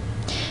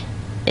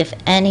 "If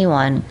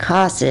anyone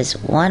causes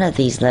one of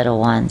these little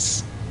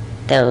ones,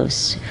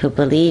 those who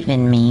believe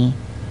in me,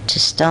 to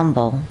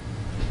stumble,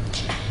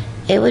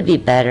 it would be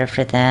better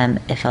for them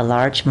if a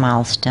large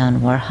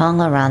millstone were hung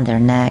around their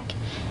neck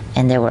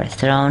and they were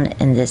thrown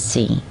in the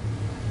sea."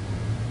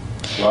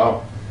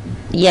 Wow.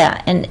 Yeah,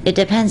 and it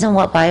depends on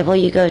what Bible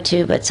you go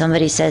to, but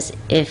somebody says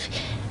if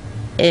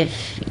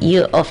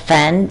you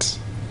offend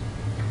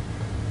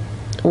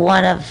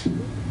one of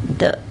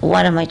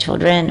my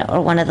children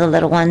or one of the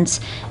little ones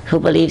who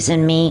believes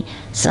in me,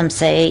 some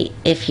say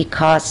if you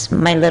cause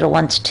my little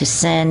ones to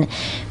sin,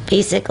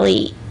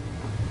 basically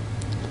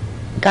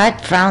God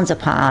frowns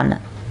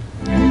upon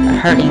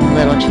hurting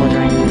little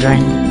children.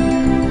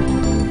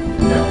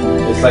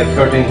 Yeah. It's like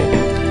hurting.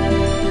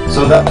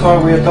 So that's why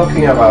we are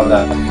talking about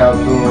that, how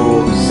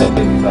to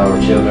save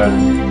our children,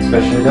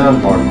 especially the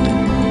unborn,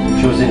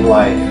 choosing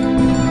life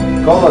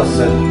Call us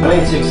at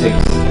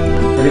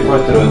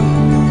 866-34-TRUTH,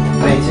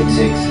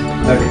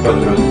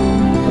 866-34-TRUTH,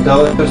 to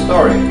tell us your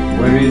story.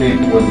 We really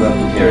would love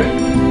to hear it.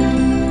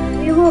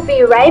 We will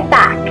be right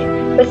back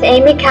with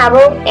Aimee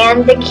Cabo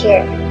and The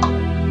Cure.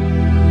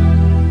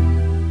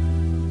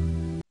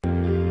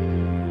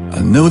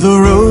 I know the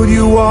road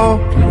you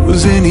walked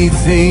was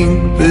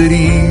anything but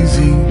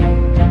easy.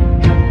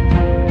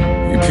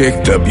 You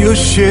picked up your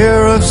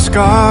share of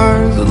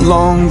scars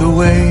along the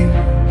way.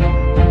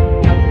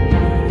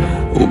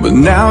 Oh, but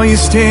now you're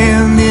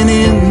standing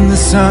in the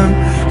sun.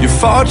 You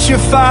fought your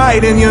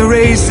fight and your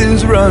race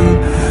is run.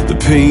 The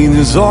pain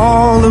is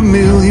all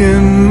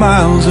 1,000,000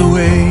 miles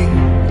away.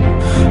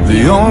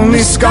 The only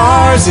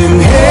scars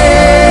in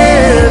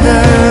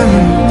heaven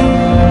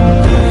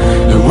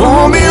that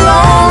won't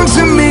belong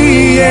to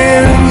me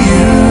and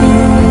you.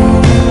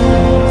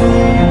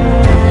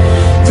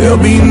 There'll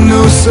be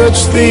no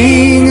such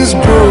thing as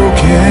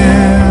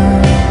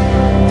broken,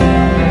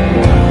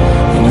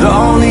 and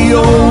all the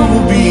old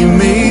will be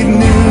made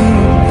new.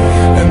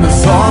 And the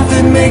thought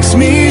that makes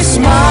me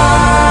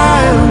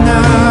smile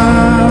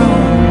now,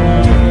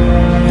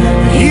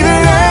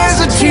 even as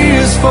the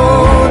tears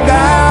fall down,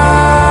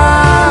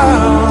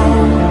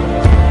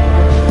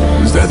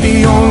 is that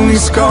the only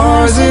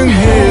scars in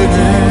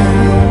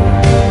heaven,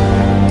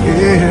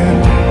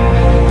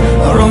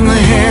 yeah, are on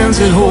the hands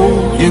that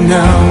hold you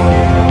now.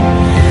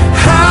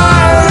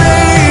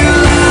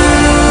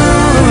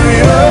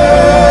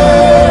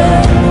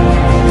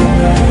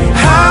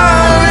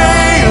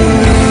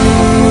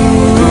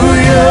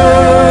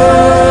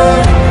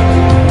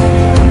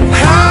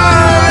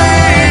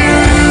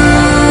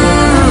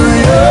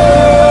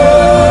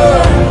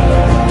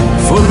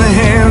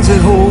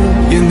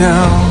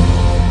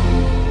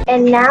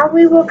 And now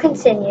we will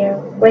continue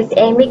with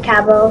Aimee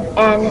Cabo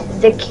and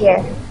The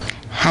Cure.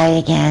 Hi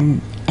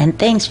again, and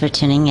thanks for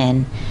tuning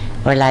in.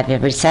 We're live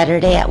every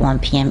Saturday at 1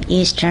 p.m.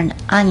 Eastern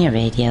on your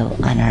radio,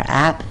 on our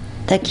app,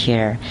 The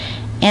Cure,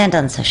 and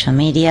on social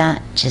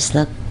media. Just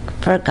look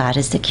for God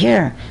is The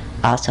Cure.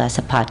 Also as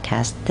a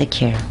podcast, The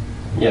Cure.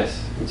 Yes,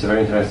 it's a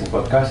very interesting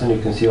podcast, and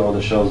you can see all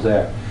the shows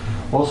there.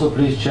 Also,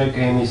 please check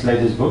Aimee's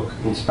latest book,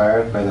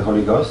 Inspired by the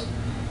Holy Ghost.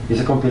 It's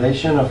a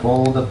compilation of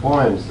all the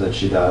poems that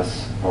she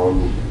does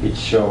on each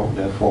show,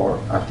 therefore,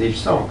 after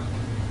each song.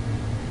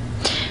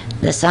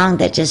 The song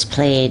that just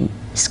played,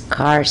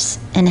 Scars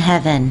in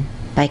Heaven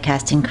by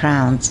Casting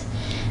Crowns,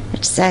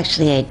 which is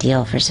actually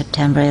ideal for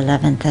September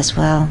 11th as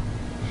well.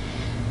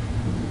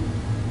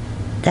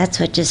 That's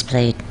what just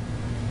played.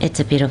 It's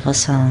a beautiful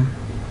song.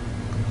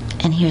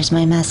 And here's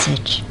my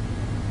message.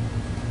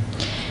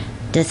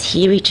 Does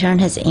he return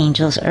his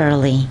angels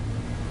early?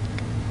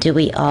 Do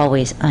we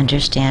always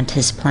understand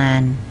his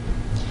plan?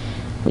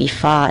 We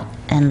fought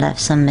and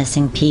left some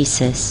missing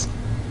pieces.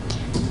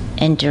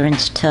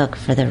 Endurance took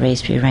for the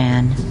race we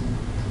ran.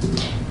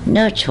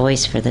 No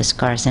choice for the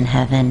scars in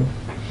heaven.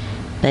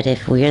 But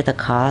if we're the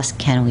cause,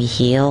 can we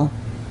heal?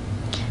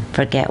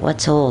 Forget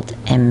what's old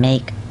and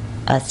make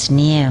us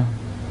new.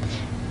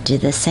 Do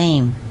the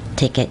same,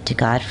 take it to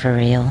God for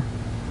real.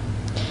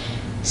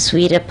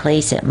 Sweet a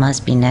place it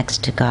must be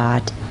next to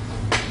God.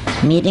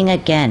 Meeting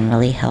again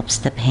really helps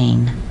the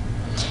pain.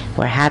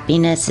 Where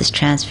happiness is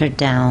transferred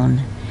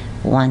down,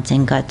 once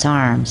in God's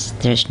arms,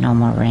 there's no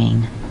more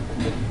rain.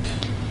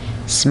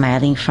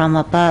 Smiling from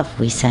above,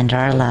 we send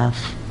our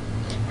love.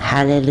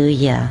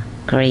 Hallelujah,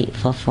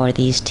 grateful for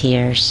these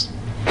tears.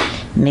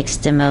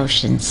 Mixed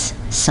emotions,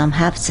 some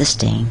have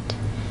sustained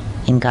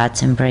in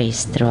God's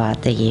embrace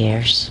throughout the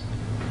years.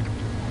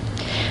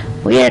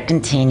 We are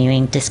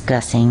continuing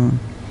discussing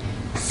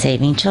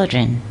saving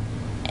children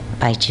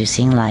by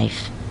choosing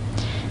life.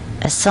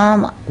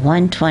 Psalm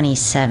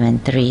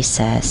 127:3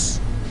 says,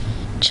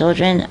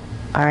 children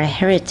are a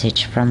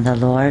heritage from the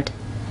Lord,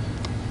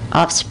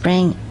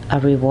 offspring a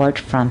reward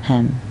from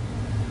him.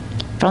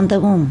 From the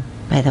womb,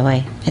 by the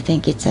way. I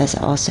think it says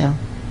also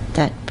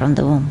that from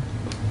the womb.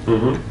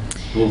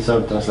 Mm-hmm. In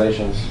some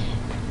translations.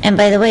 And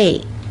by the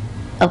way,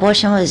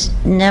 abortion was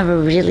never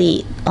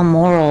really a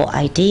moral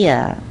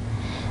idea.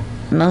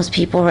 Most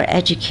people were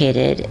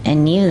educated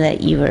and knew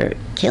that you were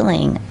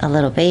killing a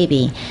little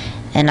baby.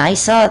 And I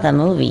saw the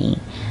movie,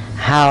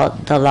 how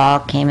the law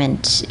came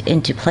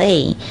into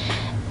play,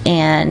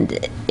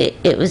 and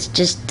it was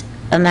just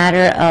a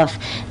matter of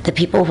the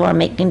people who are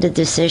making the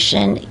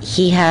decision.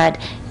 He had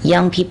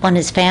young people in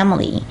his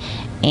family,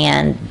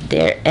 and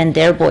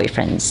their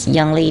boyfriends,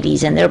 young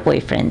ladies and their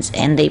boyfriends,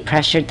 and they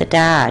pressured the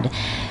dad.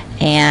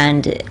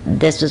 And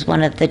this was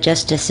one of the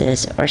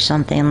justices or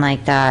something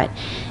like that.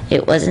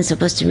 It wasn't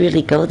supposed to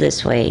really go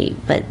this way,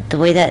 but the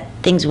way that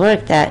things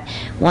work, that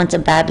once a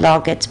bad law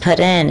gets put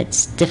in,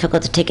 it's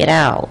difficult to take it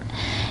out.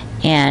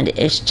 And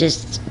it's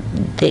just,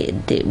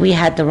 we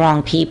had the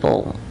wrong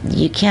people.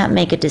 You can't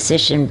make a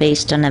decision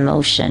based on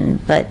emotion,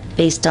 but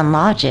based on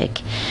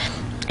logic.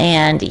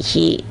 And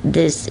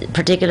this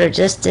particular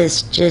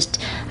justice just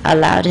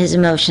allowed his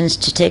emotions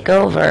to take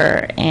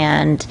over,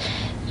 and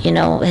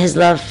his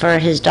love for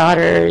his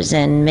daughters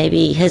and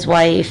maybe his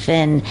wife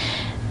and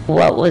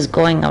what was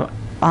going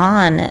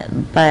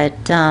on,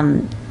 but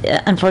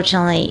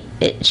unfortunately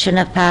it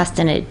shouldn't have passed,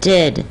 and it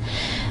did.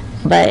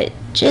 But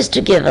just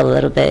to give a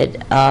little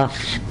bit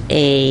of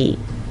a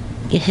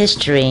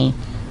history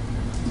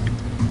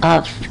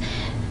of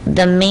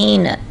the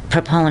main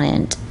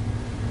proponent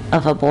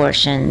of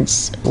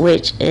abortions,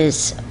 which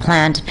is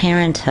Planned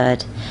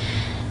Parenthood.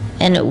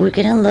 And we're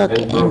going to look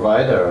and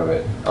provider of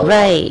it.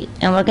 Right,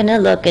 and we're going to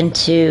look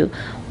into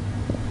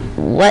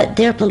what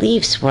their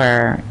beliefs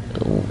were,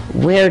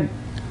 where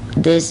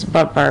this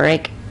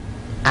barbaric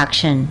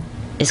action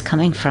is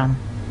coming from.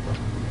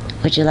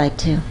 Would you like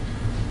to?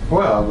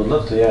 Well, I would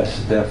love to,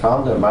 yes. Their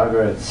founder,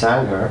 Margaret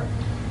Sanger,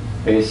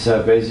 is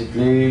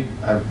basically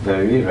a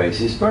very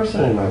racist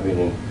person, in my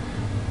opinion.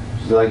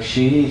 Like,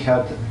 she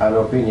had an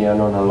opinion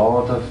on a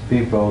lot of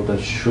people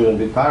that shouldn't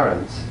be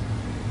parents,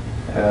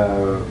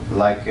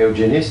 like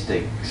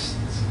eugenistics,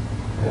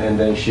 and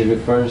then she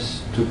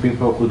refers to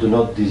people who do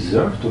not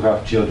deserve to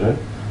have children,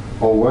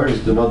 or worse,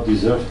 do not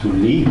deserve to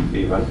live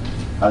even,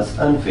 as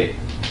unfit.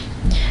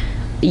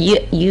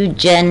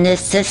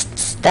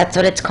 Eugenicists, that's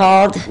what it's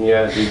called?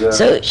 Yeah.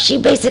 So she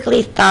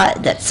basically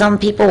thought that some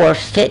people were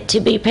fit to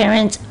be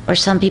parents, or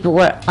some people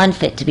were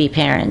unfit to be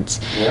parents.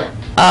 Yeah.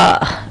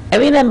 I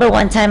remember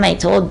one time I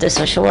told the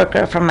social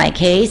worker from my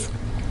case,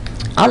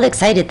 all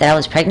excited that I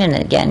was pregnant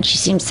again. She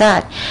seemed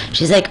sad.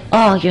 She's like,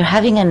 "Oh, you're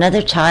having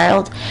another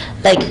child?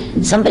 Like,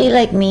 somebody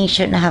like me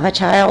shouldn't have a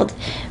child."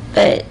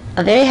 But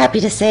I'm very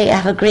happy to say I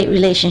have a great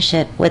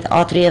relationship with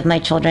all three of my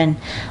children.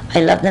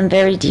 I love them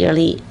very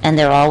dearly, and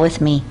they're all with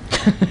me.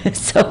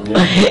 So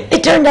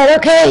it turned out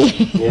okay.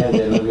 Yeah,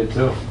 they love it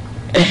too.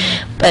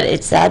 But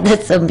it's sad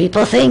that some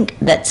people think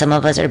that some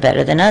of us are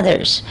better than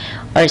others,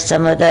 or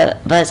some of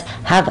us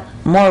have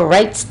more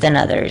rights than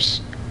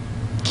others.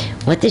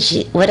 What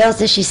else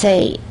did she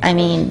say? I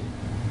mean,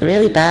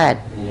 really bad.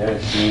 Yeah,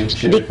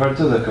 she referred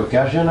to the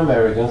Caucasian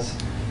Americans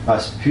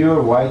as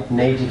pure white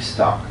native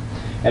stock.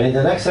 And in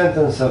the next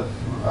sentence of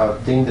a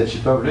thing that she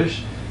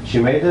published, she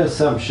made the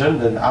assumption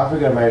that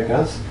African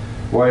Americans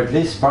were at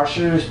least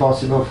partially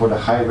responsible for the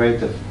high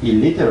rate of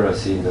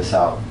illiteracy in the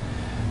South.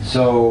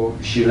 So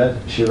she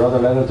wrote a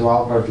letter to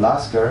Albert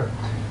Lasker,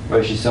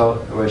 where she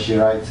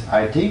writes,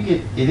 "I think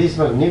it is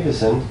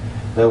magnificent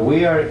that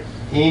we are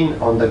in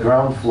on the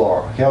ground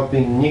floor,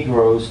 helping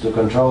Negroes to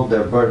control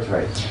their birth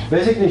rate."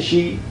 Basically,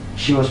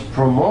 she was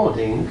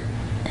promoting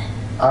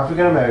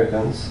African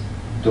Americans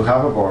to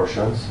have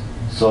abortions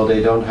so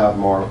they don't have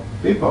more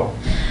people.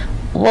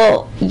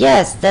 Well,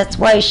 yes, that's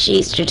why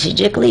she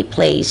strategically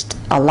placed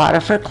a lot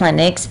of her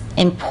clinics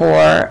in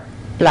poor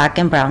black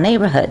and brown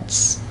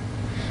neighborhoods.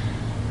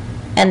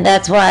 And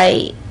that's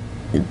why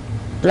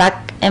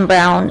black and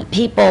brown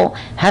people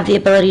have the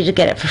ability to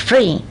get it for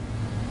free.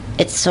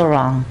 It's so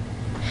wrong.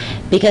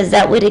 Because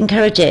that would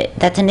encourage it.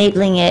 That's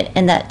enabling it,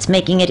 and that's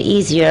making it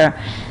easier.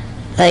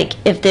 Like,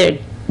 if they're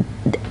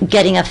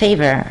getting a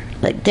favor,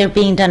 like they're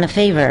being done a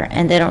favor,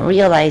 and they don't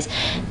realize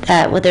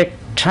that what they're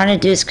trying to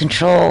do is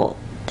control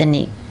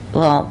the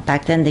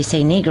back then they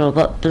say Negro,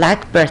 but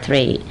black birth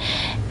rate,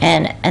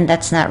 and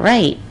that's not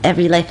right.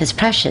 Every life is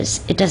precious.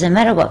 It doesn't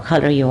matter what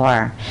color you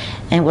are,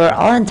 and we're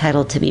all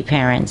entitled to be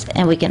parents,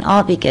 and we can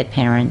all be good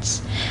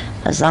parents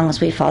as long as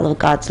we follow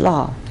God's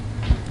law.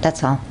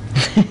 That's all.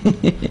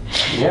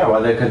 Yeah,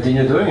 well, they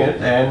continue doing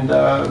it, and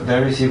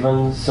there is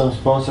even some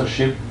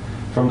sponsorship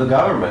from the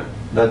government.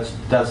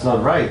 That's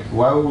not right.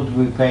 Why would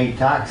we pay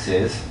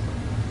taxes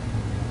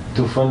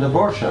to fund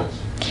abortions?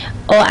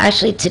 Oh,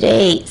 actually,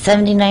 today,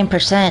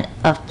 79%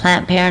 of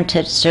Planned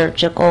Parenthood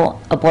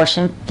surgical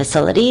abortion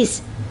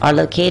facilities are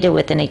located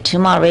within a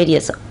 2-mile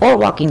radius or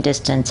walking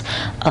distance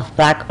of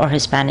black or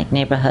Hispanic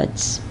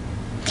neighborhoods,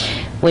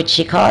 which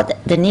she called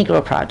the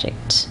Negro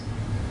Project.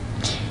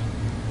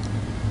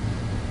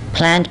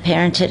 Planned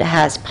Parenthood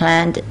has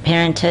Planned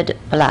Parenthood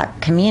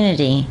Black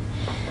Community.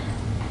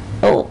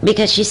 Oh,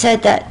 because she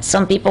said that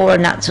some people were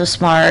not so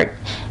smart,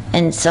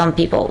 and some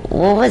people,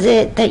 what was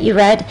it that you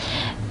read?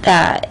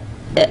 That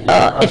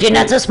if you're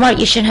not so smart,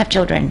 you shouldn't have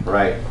children.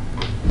 Right.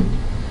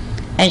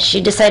 And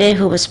she decided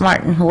who was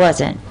smart and who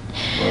wasn't.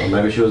 Well,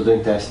 maybe she was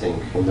doing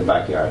testing in the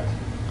backyard.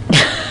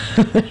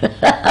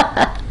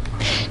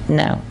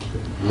 No.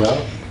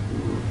 No?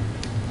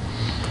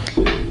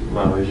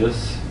 No, it's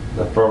just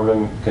the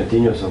problem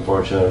continues,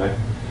 unfortunately.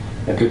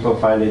 And people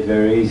find it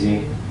very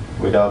easy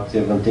without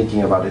even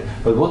thinking about it.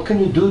 But what can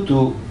you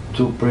do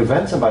to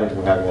prevent somebody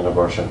from having an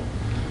abortion?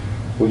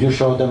 Would you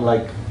show them,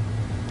 like,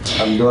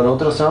 do an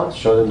ultrasound,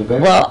 show them the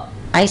baby? Well,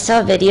 I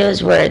saw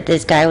videos where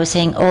this guy was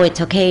saying, "Oh,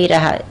 it's okay to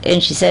have,"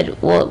 and she said,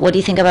 "Well, what do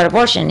you think about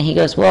abortion?" And he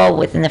goes, "Well,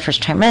 within the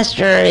first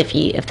trimester,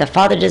 if the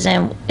father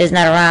is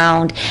not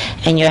around,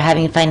 and you're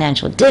having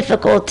financial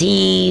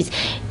difficulties,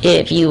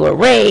 if you were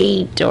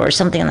raped or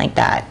something like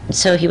that."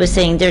 So he was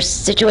saying there's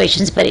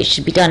situations, but it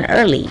should be done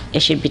early.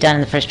 It should be done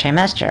in the first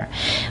trimester.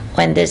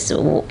 When this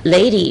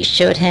lady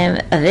showed him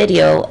a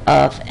video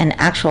of an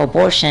actual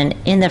abortion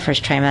in the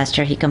first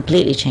trimester, he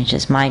completely changed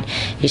his mind.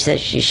 He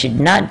said she should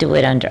not do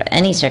it under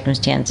any circumstances.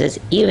 circumstances,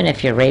 even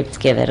if you're raped,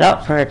 give it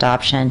up for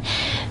adoption.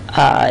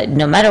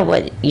 No matter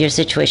what your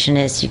situation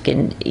is, you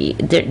can,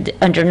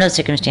 under no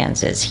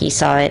circumstances. He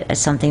saw it as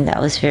something that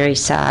was very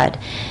sad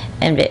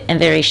and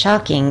very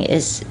shocking.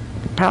 The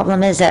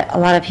problem is that a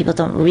lot of people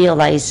don't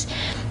realize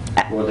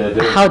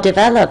how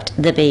developed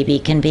the baby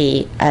can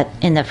be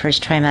in the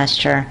first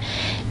trimester,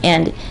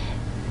 and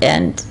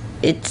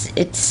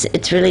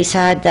it's really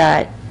sad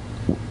that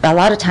a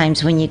lot of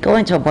times when you go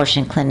into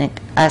abortion clinic,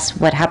 as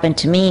what happened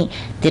to me,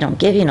 they don't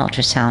give you an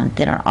ultrasound.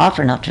 They don't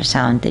offer an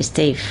ultrasound. They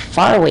stay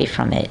far away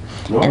from it,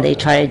 and they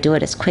try to do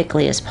it as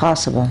quickly as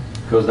possible.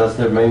 Because that's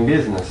their main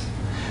business.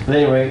 But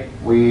anyway,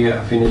 we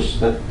finished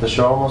the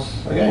show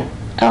almost again.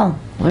 Oh,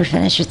 we're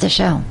finished with the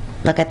show.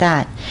 Look at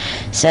that.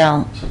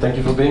 So thank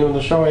you for being on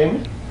the show,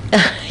 Aimee.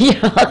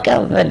 You're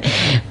welcome.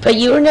 But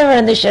you were never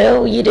on the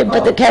show. You didn't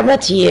put the camera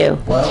to you.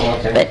 Well,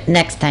 okay. But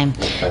next time.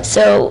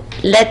 So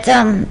let's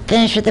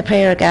finish with the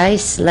prayer,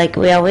 guys, like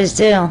we always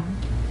do.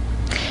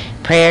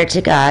 Prayer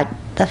to God,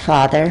 the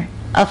Father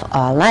of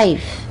all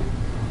life.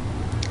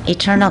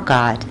 Eternal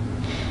God,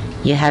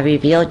 you have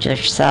revealed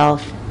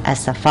yourself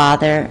as the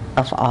Father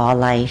of all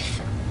life.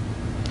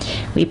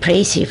 We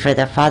praise you for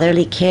the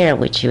fatherly care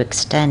which you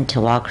extend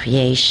to all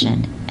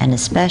creation, and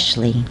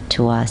especially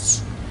to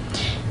us,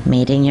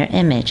 made in your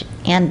image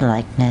and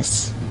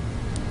likeness.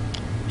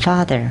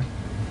 Father,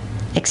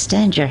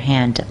 extend your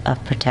hand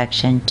of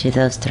protection to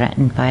those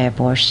threatened by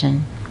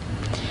abortion,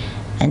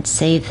 and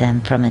save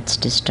them from its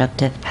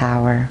destructive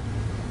power.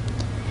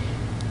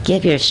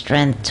 Give your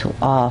strength to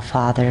all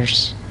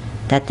fathers,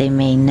 that they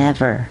may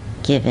never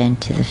give in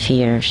to the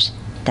fears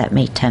that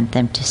may tempt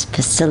them to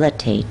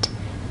facilitate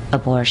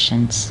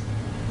abortions.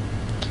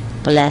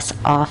 Bless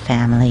all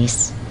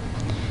families.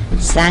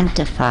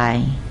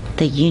 Sanctify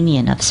the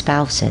union of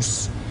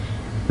spouses.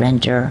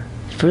 Render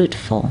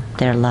fruitful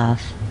their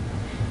love.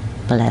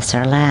 Bless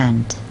our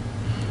land,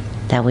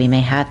 that we may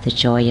have the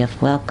joy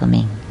of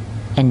welcoming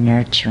and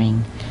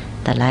nurturing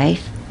the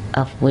life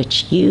of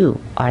which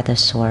you are the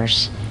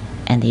source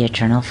and the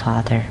eternal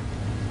Father.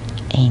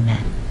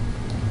 Amen.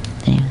 In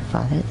the name of the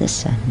Father, the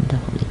Son, and the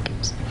Holy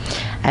Ghost.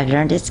 I've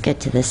learned it's good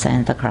to the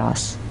sign of the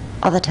cross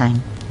all the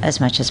time, as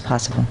much as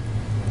possible.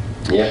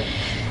 Yeah,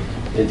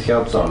 it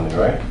helps only,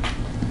 right?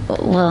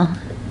 Well,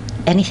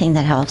 anything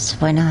that helps,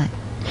 why not?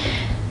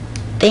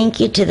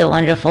 Thank you to the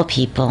wonderful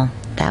people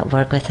that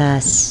work with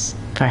us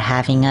for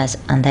having us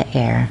on the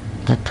air.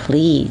 But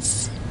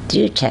please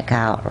do check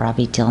out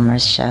Robbie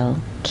Dilmer's show,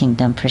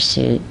 Kingdom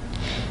Pursuit.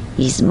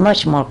 He's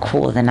much more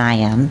cool than I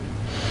am.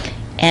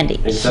 And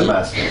it's a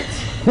master.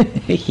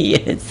 He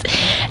is.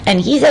 And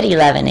he's at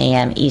 11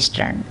 a.m.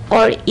 Eastern,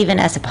 or even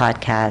as a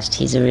podcast.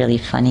 He's a really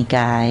funny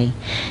guy.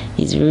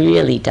 He's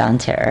really down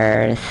to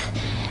earth.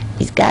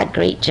 He's got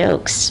great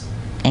jokes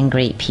and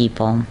great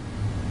people.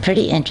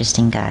 Pretty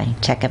interesting guy.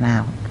 Check him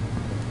out.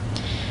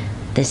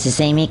 This is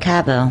Aimee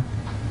Cabo.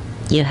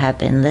 You have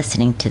been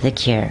listening to The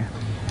Cure.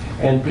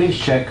 And please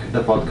check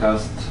the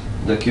podcast,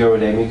 The Cure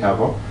with Aimee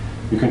Cabo.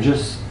 You can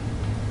just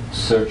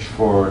search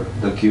for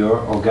The Cure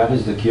or God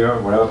is The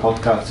Cure, wherever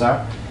podcasts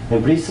are.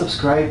 And please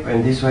subscribe,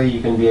 and this way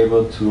you can be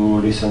able to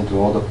listen to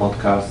all the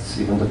podcasts,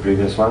 even the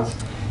previous ones.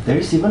 There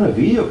is even a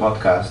video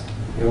podcast,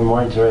 even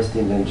more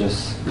interesting than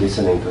just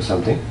listening to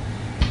something.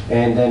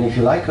 And then if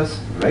you like us,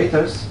 rate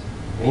us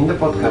in the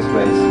podcast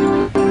place.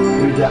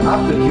 With the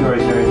app, The Cure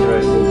is very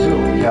interesting too.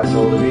 It has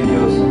all the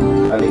videos,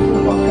 a link to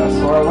the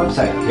podcast, or our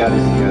website,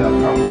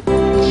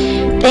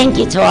 godisthecure.com. Thank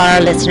you to all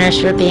our listeners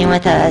for being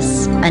with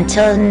us.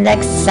 Until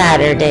next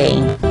Saturday,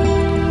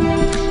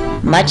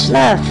 much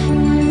love.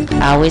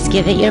 Always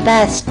give it your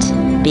best.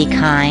 Be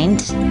kind.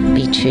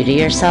 Be true to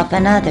yourself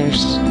and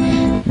others.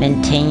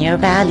 Maintain your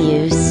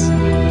values.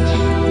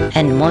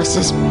 And most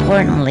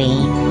importantly,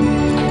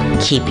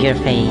 keep your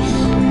faith.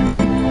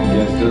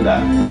 Yes, do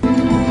that.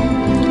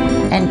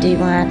 And do you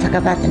want to talk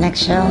about the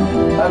next show?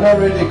 Not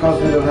really,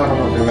 because we don't have a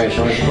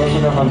confirmation. We're supposed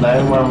to have a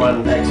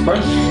 911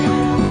 expert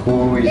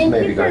who is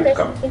maybe going to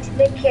come. Thank you for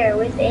listening to The Cure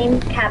with Aimee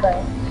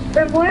Cabo.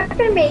 For more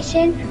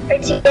information or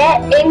to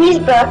get Aimee's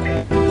book,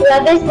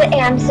 Love is the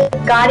Answer,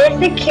 God is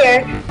the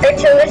Cure, or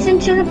to listen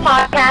to the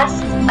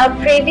podcasts of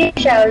previous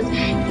shows,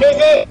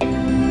 visit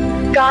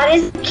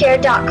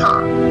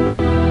godisthecure.com.